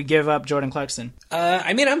we give up Jordan Clarkson?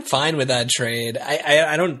 I'm fine with that trade.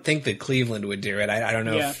 I don't think that Cleveland would do it. I don't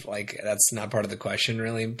know if that's not part of the question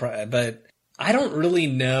really, but I don't really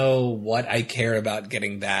know what I care about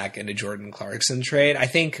getting back in a Jordan Clarkson trade. I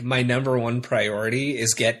think my number one priority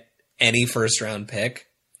is get any first round pick.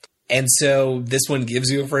 And so this one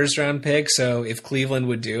gives you a first round pick. So if Cleveland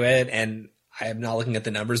would do it, and I'm not looking at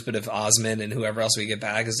the numbers, but if Osman and whoever else we get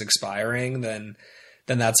back is expiring, then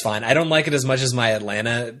that's fine. I don't like it as much as my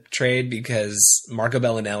Atlanta trade, because Marco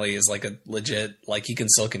Bellinelli is like a legit, he can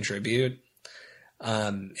still contribute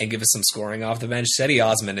and give us some scoring off the bench. Cedi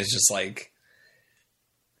Osman is just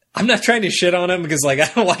I'm not trying to shit on him because I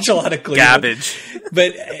don't watch a lot of Cleveland. Garbage.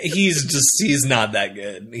 But he's not that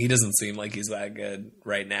good. He doesn't seem like he's that good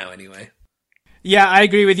right now anyway. Yeah, I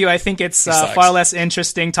agree with you. I think it's far less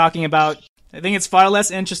interesting talking about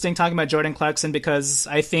Jordan Clarkson, because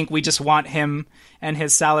I think we just want him and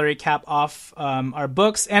his salary cap off our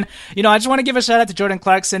books. And, I just want to give a shout out to Jordan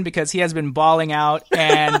Clarkson because he has been balling out,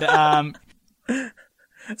 and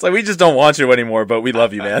it's we just don't want you anymore, but we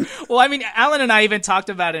love you, man. Well, Alan and I even talked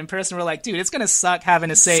about it in person. We're like, dude, it's going to suck having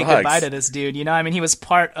to say goodbye to this dude. He was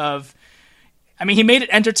part of... he made it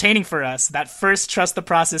entertaining for us. That first Trust the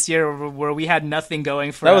Process year where we had nothing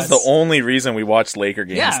going for us. That was the only reason we watched Laker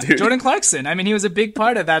games, dude. Jordan Clarkson. He was a big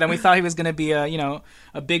part of that, and we thought he was going to be a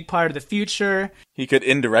big part of the future. He could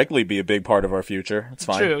indirectly be a big part of our future. It's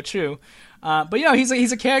fine. True. But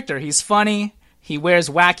he's a character. He's funny. He wears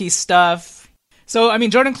wacky stuff. So,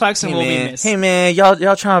 Jordan Clarkson will be missed. Hey, man,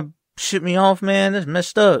 y'all trying to ship me off, man? That's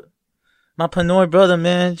messed up. My Pinoy brother,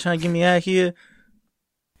 man, trying to get me out here.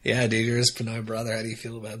 Yeah, dude, you're his Pinoy brother. How do you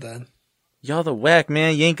feel about that? Y'all the whack,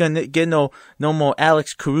 man. You ain't gonna get no more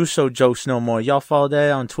Alex Caruso jokes no more. Y'all follow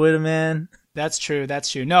that on Twitter, man. That's true.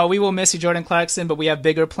 No, we will miss you, Jordan Clarkson, but we have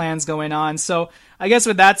bigger plans going on. So I guess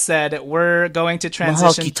with that said, we're going to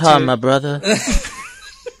transition Mahaki time, my brother.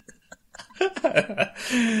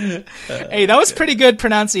 Hey, that was pretty good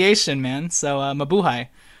pronunciation, man. So, mabuhay.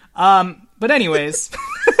 But anyways...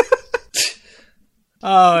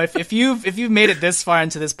 Oh, if you've made it this far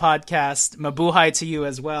into this podcast, mabuhay to you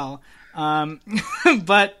as well.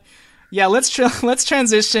 But yeah, let's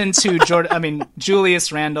transition to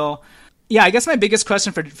Julius Randle. Yeah, I guess my biggest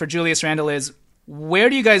question for Julius Randle is, where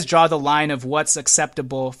do you guys draw the line of what's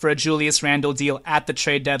acceptable for a Julius Randle deal at the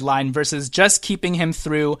trade deadline versus just keeping him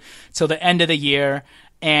through till the end of the year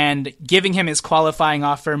and giving him his qualifying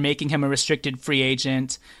offer, making him a restricted free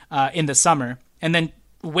agent in the summer, and then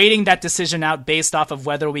waiting that decision out based off of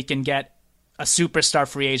whether we can get a superstar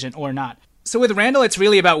free agent or not. So with Randle, it's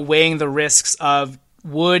really about weighing the risks of,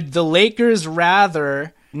 would the Lakers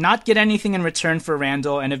rather not get anything in return for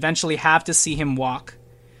Randle and eventually have to see him walk?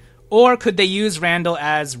 Or could they use Randle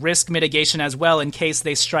as risk mitigation as well in case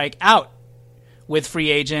they strike out with free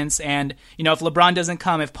agents? And, if LeBron doesn't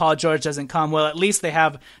come, if Paul George doesn't come, well, at least they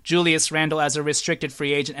have Julius Randle as a restricted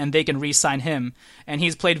free agent and they can re-sign him. And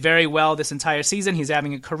he's played very well this entire season. He's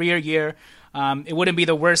having a career year. It wouldn't be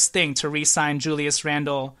the worst thing to re-sign Julius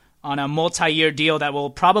Randle on a multi-year deal that will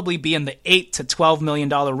probably be in the $8 to $12 million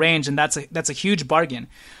range, and that's a huge bargain.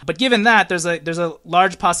 But given that, there's a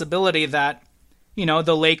large possibility that,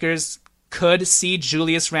 the Lakers could see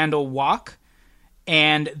Julius Randle walk,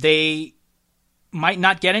 and they might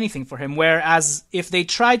not get anything for him. Whereas if they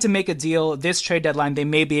tried to make a deal this trade deadline, they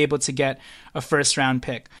may be able to get a first-round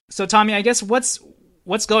pick. So, Tommy, I guess what's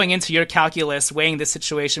going into your calculus weighing this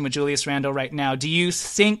situation with Julius Randle right now? Do you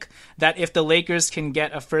think that if the Lakers can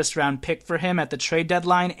get a first-round pick for him at the trade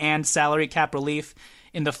deadline and salary cap relief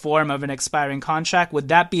in the form of an expiring contract, would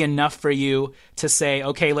that be enough for you to say,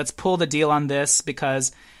 okay, let's pull the deal on this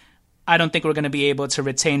because I don't think we're going to be able to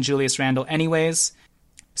retain Julius Randle anyways?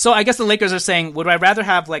 So I guess the Lakers are saying, would I rather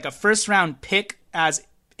have like a first-round pick as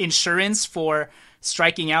insurance for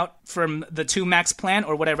striking out from the 2-max plan,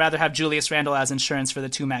 or would I rather have Julius Randle as insurance for the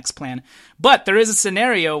 2-max plan? But there is a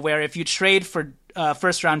scenario where if you trade for a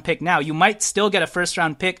first-round pick now, you might still get a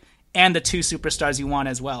first-round pick and the 2 superstars you want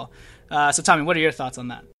as well. So, Tommy, what are your thoughts on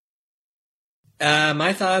that?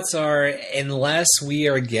 My thoughts are, unless we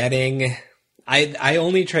are getting... I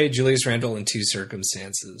only trade Julius Randle in 2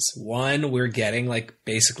 circumstances. One, we're getting like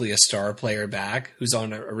basically a star player back who's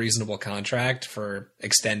on a reasonable contract for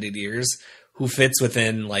extended years, who fits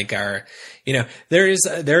within like our, there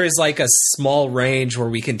is like a small range where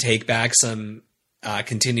we can take back some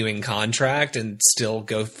continuing contract and still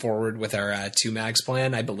go forward with our 2-max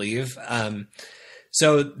plan, I believe.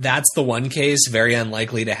 So that's the one case, very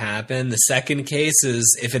unlikely to happen. The second case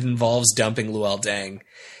is if it involves dumping Luol Deng.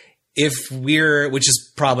 Which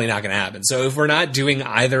is probably not going to happen. So if we're not doing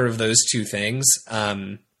either of those 2 things,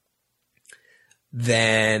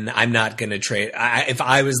 then I'm not going to trade. If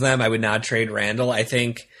I was them, I would not trade Randle. I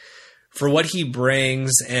think for what he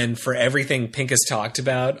brings and for everything Pincus talked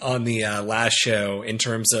about on the last show in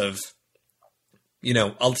terms of,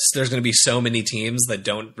 there's going to be so many teams that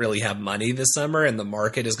don't really have money this summer and the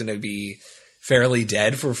market is going to be fairly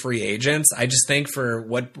dead for free agents. I just think for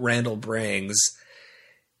what Randle brings,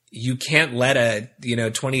 you can't let a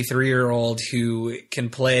 23-year-old who can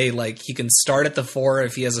play, like, he can start at the 4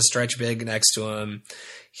 if he has a stretch big next to him.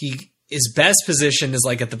 His best position is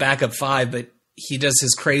like at the backup 5, but he does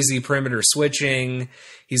his crazy perimeter switching.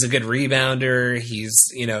 He's a good rebounder. He's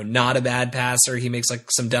not a bad passer. He makes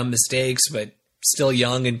like some dumb mistakes, but still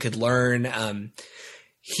young and could learn.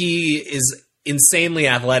 He is insanely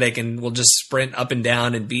athletic and will just sprint up and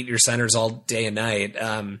down and beat your centers all day and night.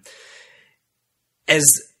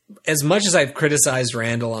 As much as I've criticized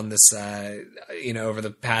Randle on this, over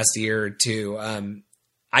the past year or 2,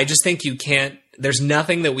 I just think there's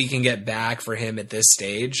nothing that we can get back for him at this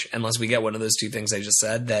stage, unless we get one of those 2 things I just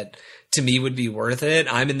said, that to me would be worth it.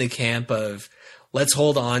 I'm in the camp of, let's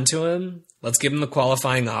hold on to him. Let's give him the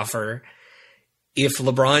qualifying offer. If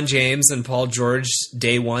LeBron James and Paul George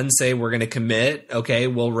day 1 say we're going to commit, okay,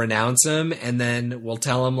 we'll renounce him. And then we'll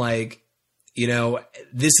tell him like,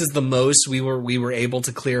 this is the most we were able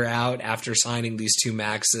to clear out after signing these 2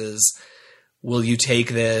 maxes. Will you take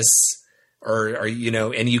this? Or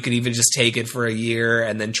and you can even just take it for a year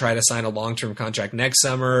and then try to sign a long-term contract next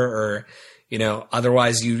summer, or,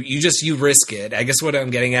 otherwise you risk it. I guess what I'm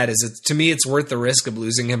getting at is to me, it's worth the risk of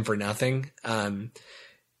losing him for nothing,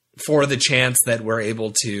 for the chance that we're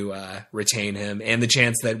able to retain him and the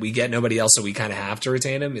chance that we get nobody else. So we kind of have to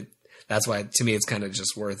retain him. That's why to me, it's kind of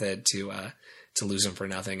just worth it to lose him for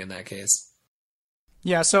nothing in that case.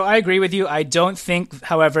 Yeah, so I agree with you. I don't think,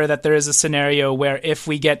 however, that there is a scenario where if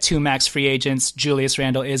we get 2 max free agents, Julius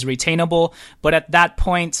Randle is retainable. But at that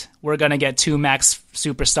point, we're going to get 2 max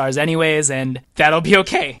superstars anyways, and that'll be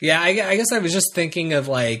okay. Yeah, I guess I was just thinking of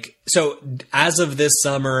like, so as of this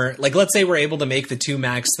summer, like let's say we're able to make the 2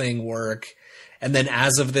 max thing work. And then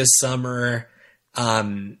as of this summer,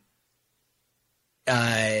 Luol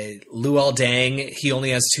Deng, he only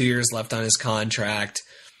has 2 years left on his contract.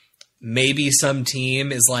 Maybe some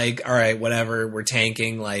team is like, all right, whatever, we're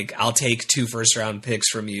tanking. Like, I'll take 2 first-round picks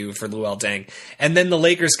from you for Luol Deng. And then the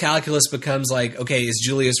Lakers' calculus becomes like, okay, is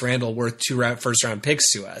Julius Randle worth 2 first-round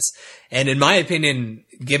picks to us? And in my opinion,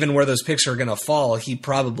 given where those picks are going to fall, he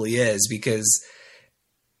probably is, because,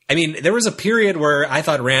 I mean, there was a period where I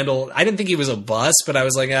thought Randle, I didn't think he was a bust, but I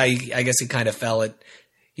was like, I guess he kind of fell at,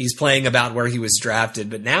 he's playing about where he was drafted.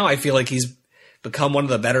 But now I feel like he's become one of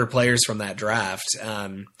the better players from that draft.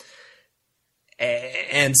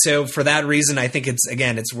 And so for that reason, I think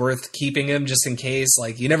it's worth keeping him just in case.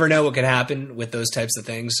 Like, you never know what could happen with those types of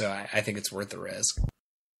things. So I think it's worth the risk.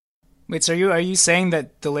 Wait, so are you saying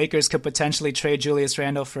that the Lakers could potentially trade Julius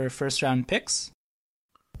Randle for first round picks?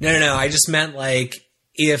 No. I just meant like,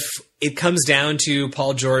 if it comes down to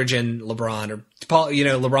Paul George and LeBron, or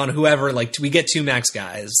LeBron, whoever, like we get 2 max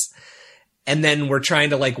guys, and then we're trying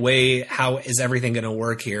to like weigh how is everything going to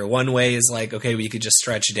work here. One way is like, okay, we could just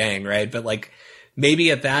stretch Dang, right? But like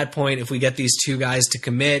maybe at that point, if we get these 2 guys to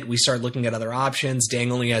commit, we start looking at other options.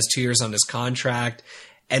 Dang only has 2 years on his contract.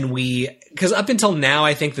 And because up until now,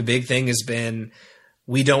 I think the big thing has been,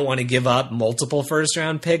 we don't want to give up multiple first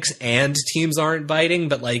round picks and teams aren't biting.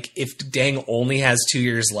 But like if Dang only has 2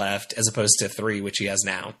 years left as opposed to 3, which he has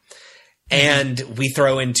now, and we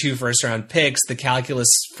throw in 2 first round picks, the calculus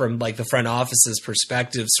from like the front office's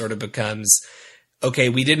perspective sort of becomes, okay,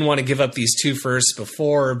 we didn't want to give up these 2 firsts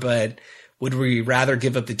before, but would we rather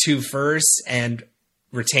give up the 2 firsts and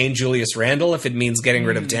retain Julius Randle if it means getting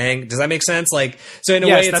rid of Dang? Does that make sense? Like, so in a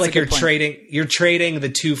way, it's like you're trading the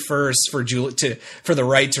 2 firsts for the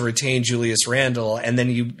right to retain Julius Randle, and then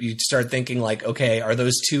you start thinking like, okay, are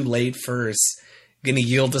those 2 late firsts going to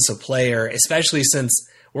yield us a player? Especially since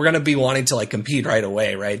we're going to be wanting to like compete right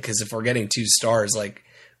away, right? Because if we're getting 2 stars, like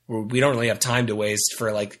we don't really have time to waste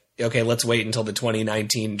for like, okay, let's wait until the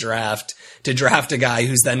 2019 draft to draft a guy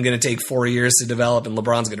who's then going to take 4 years to develop, and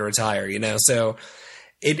LeBron's going to retire, So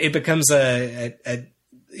it becomes I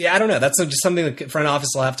don't know. That's just something the front office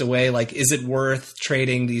will have to weigh. Like, is it worth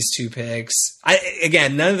trading these 2 picks?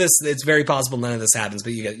 Again, none of this. It's very possible none of this happens,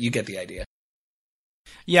 but you get the idea.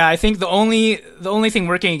 Yeah, I think the only thing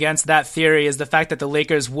working against that theory is the fact that the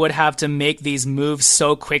Lakers would have to make these moves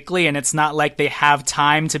so quickly, and it's not like they have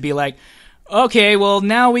time to be like, okay, well,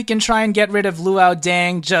 now we can try and get rid of Luau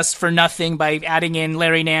Deng just for nothing by adding in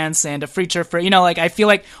Larry Nance and a feature for, like, I feel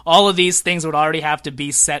like all of these things would already have to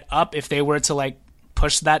be set up if they were to, like,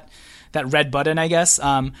 push that red button, I guess.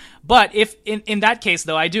 But if in that case,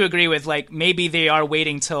 though, I do agree with, like, maybe they are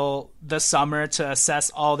waiting till the summer to assess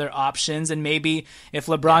all their options. And maybe if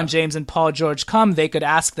LeBron James and Paul George come, they could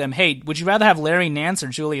ask them, hey, would you rather have Larry Nance or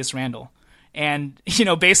Julius Randle? And,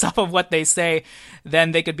 based off of what they say,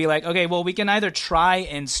 then they could be like, okay, well, we can either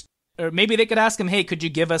try or maybe they could ask him, hey, could you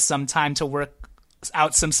give us some time to work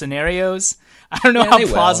out some scenarios? I don't know how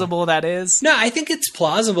plausible that is. No, I think it's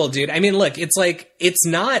plausible, dude. I mean, look, it's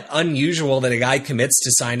not unusual that a guy commits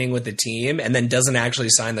to signing with the team and then doesn't actually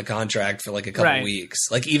sign the contract for like a couple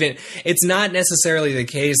weeks. Like even, it's not necessarily the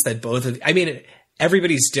case that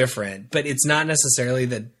everybody's different, but it's not necessarily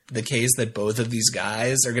the case that both of these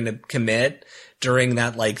guys are going to commit during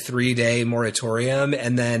that like 3-day moratorium.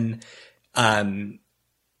 And then,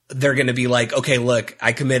 they're going to be like, okay, look,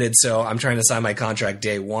 I committed, so I'm trying to sign my contract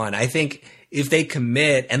day 1. I think if they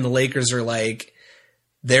commit and the Lakers are like,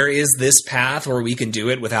 there is this path where we can do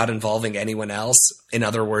it without involving anyone else. In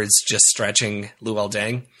other words, just stretching Luol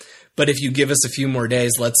Deng. But if you give us a few more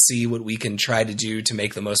days, let's see what we can try to do to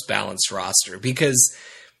make the most balanced roster. Because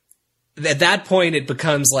at that point, it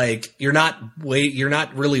becomes like you're not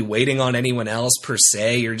really waiting on anyone else per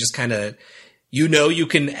se. You're just kind of, you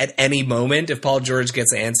can at any moment, if Paul George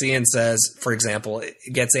gets antsy and says, for example,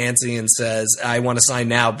 I want to sign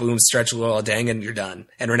now, boom, stretch Luol Deng and you're done,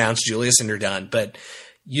 and renounce Julius and you're done. But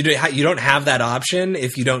you don't have that option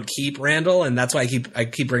if you don't keep Randle, and that's why I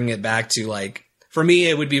keep bringing it back to like, for me,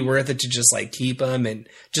 it would be worth it to just like keep him, and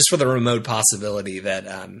just for the remote possibility that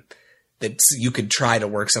that you could try to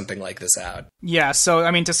work something like this out. Yeah, so,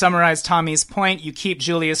 I mean, to summarize Tommy's point, you keep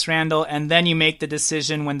Julius Randle, and then you make the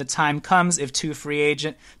decision when the time comes, if 2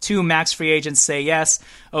 max free agents say yes,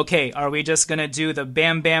 okay, are we just going to do the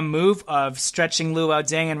bam-bam move of stretching Luol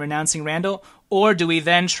Deng and renouncing Randle? Or do we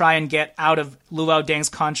then try and get out of Luol Deng's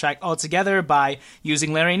contract altogether by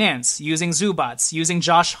using Larry Nance, using Zubats, using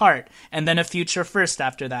Josh Hart, and then a future first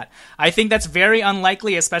after that? I think that's very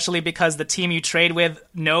unlikely, especially because the team you trade with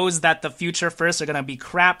knows that the future firsts are going to be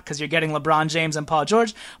crap because you're getting LeBron James and Paul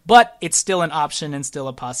George, but it's still an option and still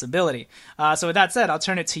a possibility. So with that said, I'll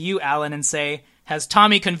turn it to you, Alan, and say, has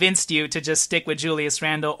Tommy convinced you to just stick with Julius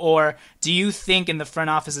Randle, or do you think in the front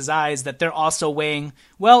office's eyes that they're also weighing,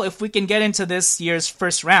 well, if we can get into this year's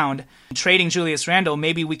first round, trading Julius Randle,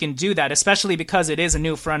 maybe we can do that, especially because it is a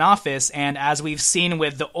new front office, and as we've seen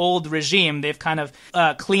with the old regime, they've kind of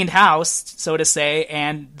cleaned house, so to say,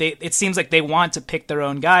 and it seems like they want to pick their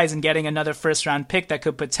own guys, and getting another first-round pick that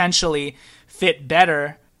could potentially fit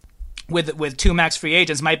better with 2 max free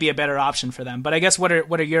agents might be a better option for them. But I guess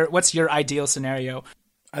what's your ideal scenario?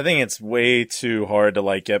 I think it's way too hard to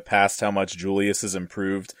like get past how much Julius has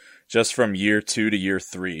improved just from year 2 to year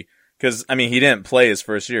 3. Because, I mean, he didn't play his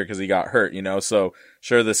first year because he got hurt, So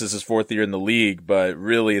sure, this is his 4th year in the league, but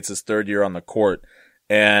really it's his 3rd year on the court.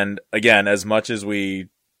 And again, as much as we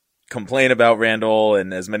complain about Randle,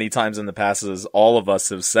 and as many times in the past as all of us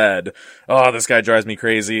have said, oh, this guy drives me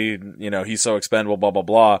crazy, he's so expendable, blah, blah,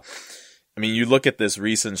 blah. I mean, you look at this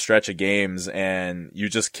recent stretch of games and you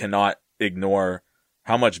just cannot ignore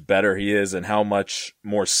how much better he is and how much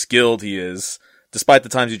more skilled he is, despite the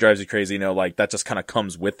times he drives you crazy, that just kind of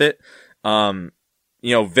comes with it.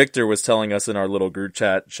 Victor was telling us in our little group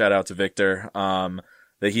chat, shout out to Victor,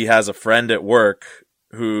 that he has a friend at work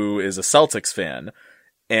who is a Celtics fan.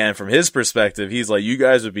 And from his perspective, he's like, you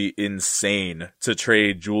guys would be insane to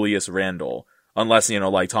trade Julius Randle. Unless,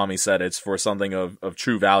 like Tommy said, it's for something of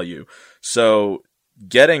true value. So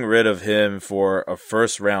getting rid of him for a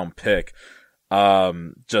first round pick,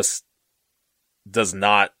 just does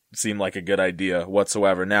not seem like a good idea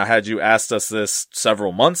whatsoever. Now, had you asked us this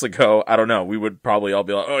several months ago, I don't know, we would probably all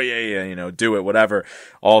be like, oh yeah, do it, whatever.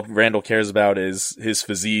 All Randle cares about is his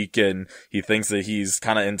physique, and he thinks that he's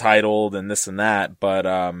kind of entitled and this and that. But,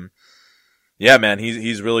 yeah, man,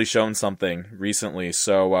 he's really shown something recently.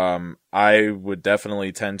 So, I would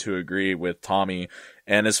definitely tend to agree with Tommy.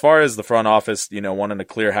 And as far as the front office, wanting to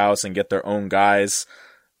clear house and get their own guys,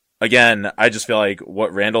 again, I just feel like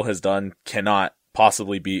what Randle has done cannot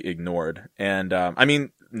possibly be ignored. And,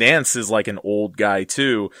 Nance is like an old guy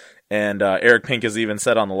too. And, Eric Pink has even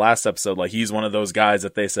said on the last episode, like, he's one of those guys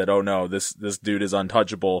that they said, oh no, this dude is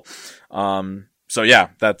untouchable. So yeah,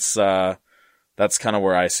 that's kind of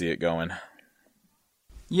where I see it going.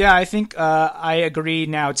 Yeah, I think I agree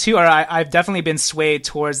now too, or I've definitely been swayed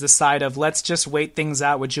towards the side of let's just wait things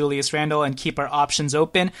out with Julius Randle and keep our options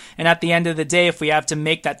open. And at the end of the day, if we have to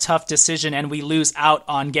make that tough decision and we lose out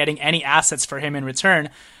on getting any assets for him in return,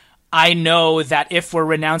 I know that if we're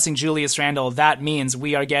renouncing Julius Randle, that means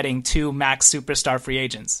we are getting 2 max superstar free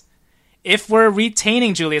agents. If we're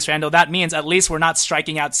retaining Julius Randle, that means at least we're not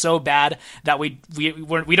striking out so bad that we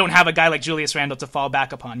don't have a guy like Julius Randle to fall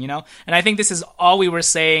back upon, And I think this is all we were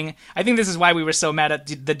saying. I think this is why we were so mad at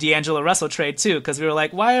the D'Angelo Russell trade too, because we were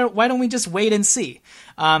like, why don't we just wait and see?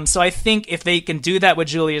 So I think if they can do that with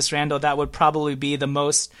Julius Randle, that would probably be the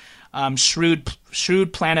most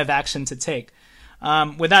shrewd plan of action to take.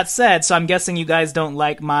 With that said, so I'm guessing you guys don't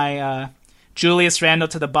like my Julius Randle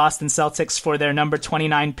to the Boston Celtics for their number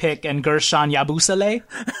 29 pick and Gershon Yabusele.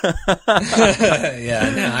 Yeah,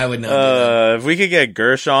 no, I would not do that. If we could get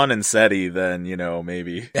Gershon and Seti, then,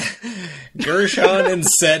 maybe. Gershon and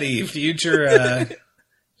Seti, future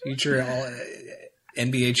all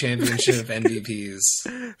NBA championship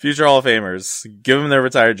MVPs. Future Hall of Famers. Give them their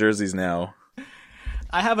retired jerseys now.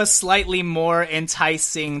 I have a slightly more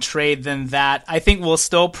enticing trade than that. I think we'll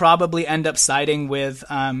still probably end up siding with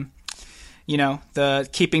the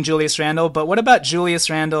keeping Julius Randle. But what about Julius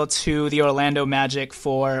Randle to the Orlando Magic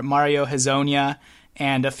for Mario Hezonja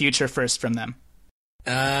and a future first from them?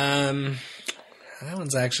 That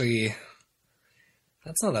one's actually,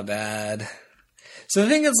 that's not that bad. So the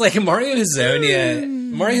thing is, like, Mario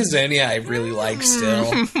Hezonja I really like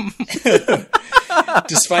still.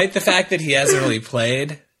 Despite the fact that he hasn't really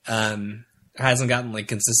played, hasn't gotten like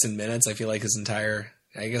consistent minutes. I feel like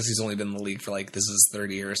I guess he's only been in the league for like, this is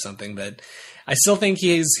 30 or something, but I still think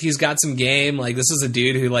he's got some game. Like, this is a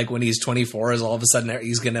dude who, like, when he's 24 is all of a sudden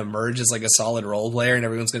he's going to emerge as like a solid role player, and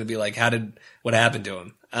everyone's going to be like, what happened to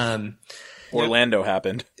him? Orlando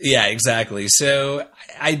happened. Yeah, exactly. So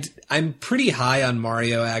I'm pretty high on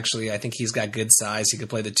Mario, actually. I think he's got good size. He could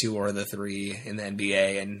play the 2 or the 3 in the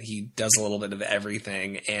NBA, and he does a little bit of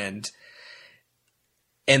everything. And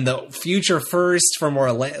the future first from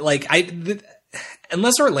Orlando, like,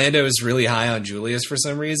 unless Orlando is really high on Julius for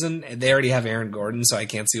some reason, they already have Aaron Gordon, so I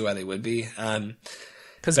can't see why they would be.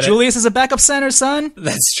 Because Julius is a backup center, son.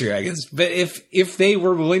 That's true, I guess. But if they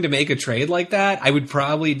were willing to make a trade like that, I would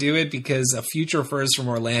probably do it, because a future first from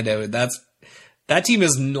Orlando, that team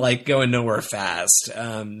is like going nowhere fast.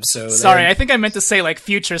 Sorry, I think I meant to say like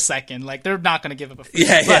future second. Like, they're not going to give up a first.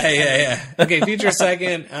 Yeah. Okay, future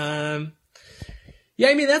second. Yeah,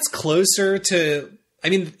 I mean, that's closer to. I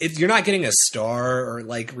mean, you're not getting a star or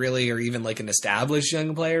like really, or even like an established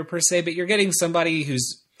young player per se, but you're getting somebody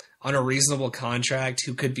who's on a reasonable contract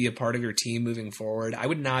who could be a part of your team moving forward. I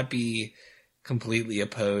would not be completely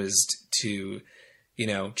opposed to,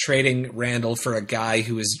 trading Randle for a guy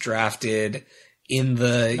who was drafted in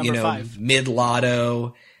the, Number 5.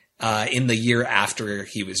 mid-lotto, in the year after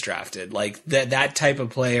he was drafted. Like that type of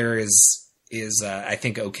player is I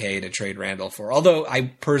think okay to trade Randle for. Although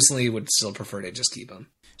I personally would still prefer to just keep him.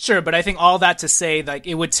 Sure, but I think all that to say, like,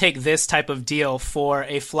 it would take this type of deal for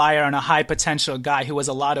a flyer on a high potential guy who was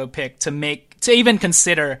a lotto pick to make to even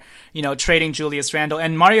consider, trading Julius Randle.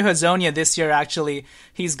 And Mario Hezonja this year, actually,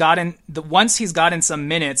 once he's gotten some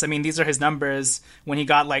minutes, I mean, these are his numbers when he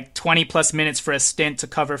got like 20 plus minutes for a stint to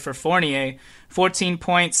cover for Fournier, 14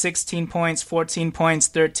 points, 16 points, 14 points,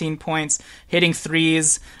 13 points, hitting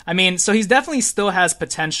threes. I mean, so he definitely still has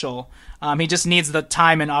potential. He just needs the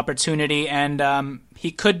time and opportunity, and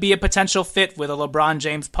he could be a potential fit with a LeBron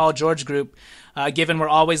James, Paul George group, given we're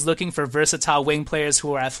always looking for versatile wing players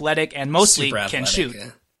who are athletic and mostly can shoot.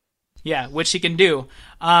 Yeah, which he can do.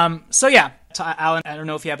 So yeah, Alan, I don't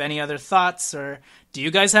know if you have any other thoughts, or do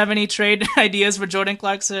you guys have any trade ideas for Jordan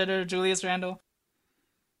Clarkson or Julius Randle?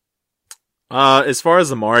 As far as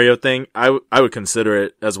the Mario thing, I would consider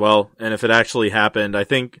it as well. And if it actually happened, I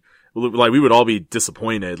think like we would all be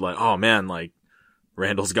disappointed. Like, oh man, like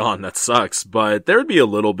Randle's gone. That sucks. But there would be a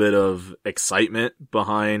little bit of excitement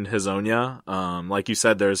behind Hezonja. Like you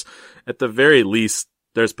said, there's at the very least,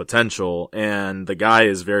 there's potential, and the guy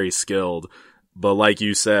is very skilled. But like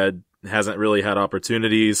you said, hasn't really had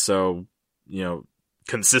opportunities. So,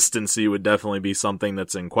 consistency would definitely be something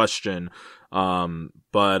that's in question.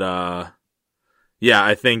 Yeah,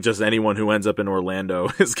 I think just anyone who ends up in Orlando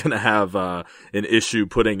is going to have an issue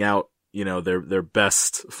putting out, their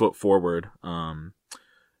best foot forward.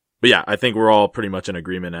 But yeah, I think we're all pretty much in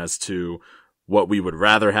agreement as to what we would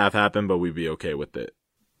rather have happen, but we'd be okay with it.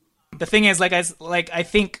 The thing is, I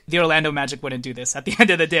think the Orlando Magic wouldn't do this at the end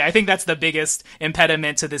of the day. I think that's the biggest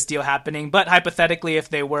impediment to this deal happening. But hypothetically, if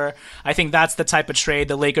they were, I think that's the type of trade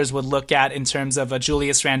the Lakers would look at in terms of a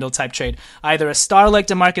Julius Randle type trade. Either a star like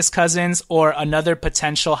DeMarcus Cousins or another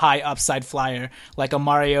potential high upside flyer like a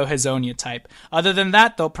Mario Hezonja type. Other than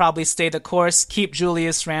that, they'll probably stay the course, keep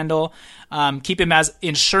Julius Randle, keep him as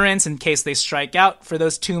insurance in case they strike out for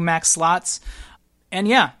those 2 max slots. And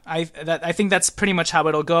yeah, I think that's pretty much how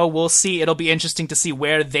it'll go. We'll see. It'll be interesting to see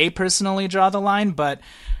where they personally draw the line, but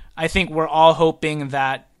I think we're all hoping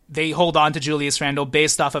that they hold on to Julius Randle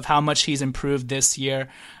based off of how much he's improved this year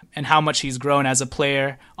and how much he's grown as a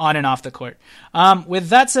player on and off the court. With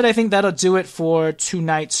that said, I think that'll do it for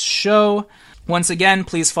tonight's show. Once again,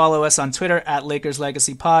 please follow us on Twitter at Lakers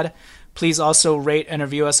Legacy Pod. Please also rate and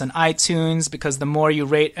review us on iTunes, because the more you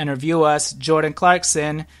rate and review us, Jordan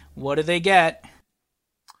Clarkson, what do they get?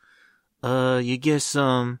 You get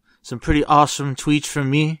some pretty awesome tweets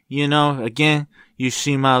from me, again, you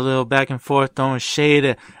see my little back and forth throwing shade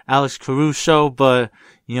at Alex Caruso, but,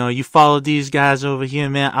 you follow these guys over here,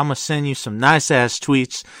 man, I'm gonna send you some nice ass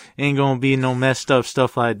tweets. Ain't gonna be no messed up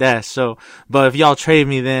stuff like that. So, but if y'all trade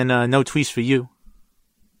me, then, no tweets for you.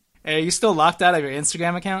 Hey, are you still locked out of your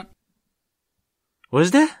Instagram account? What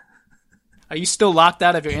is that? Are you still locked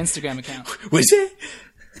out of your Instagram account? What is it?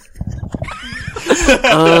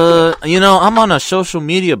 I'm on a social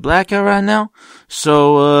media blackout right now.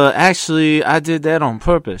 So, actually, I did that on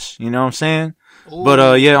purpose. You know what I'm saying? Ooh.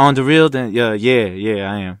 But, yeah, on the real, then, yeah,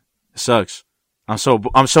 I am. It sucks. I'm so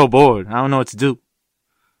bored. I don't know what to do.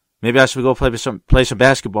 Maybe I should go play some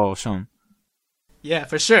basketball or something. Yeah,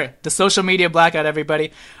 for sure. The social media blackout,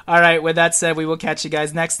 everybody. All right, with that said, we will catch you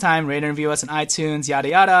guys next time. Rate and review us on iTunes, yada,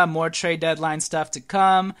 yada. More trade deadline stuff to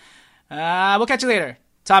come. We'll catch you later.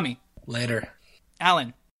 Tommy. Later.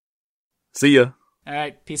 Alan. See ya. All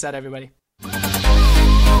right. Peace out, everybody.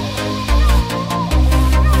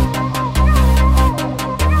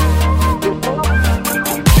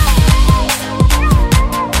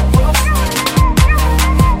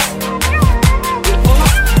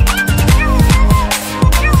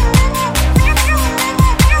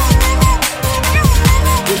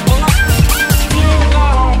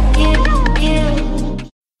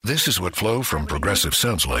 This is what Flo from Progressive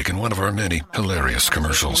sounds like in one of our many hilarious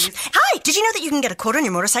commercials. Hi, did you know that you can get a quote on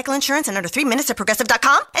your motorcycle insurance in under 3 minutes at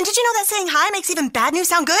Progressive.com? And did you know that saying hi makes even bad news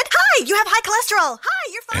sound good? Hi, you have high cholesterol.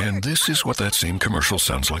 Hi, you're fired. And this is what that same commercial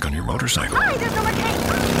sounds like on your motorcycle. Hi, there's no more cake.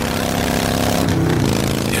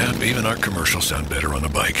 Yeah, even our commercials sound better on a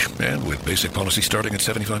bike. And with basic policy starting at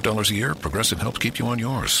 $75 a year, Progressive helps keep you on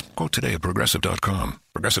yours. Quote today at Progressive.com.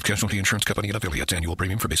 Progressive Casualty Insurance Company and Affiliates. Annual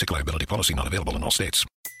premium for basic liability policy not available in all states.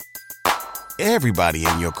 Everybody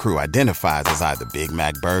in your crew identifies as either Big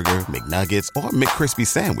Mac Burger, McNuggets, or McCrispy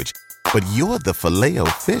Sandwich. But you're the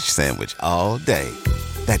Filet-O-Fish Sandwich all day.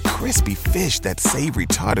 That crispy fish, that savory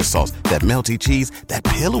tartar sauce, that melty cheese, that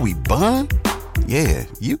pillowy bun. Yeah,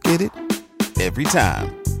 you get it. Every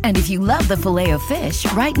time. And if you love the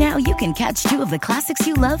Filet-O-Fish, right now you can catch 2 of the classics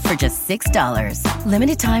you love for just $6.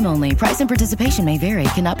 Limited time only. Price and participation may vary.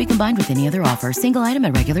 Cannot be combined with any other offer. Single item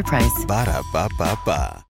at regular price. Ba-da-ba-ba-ba.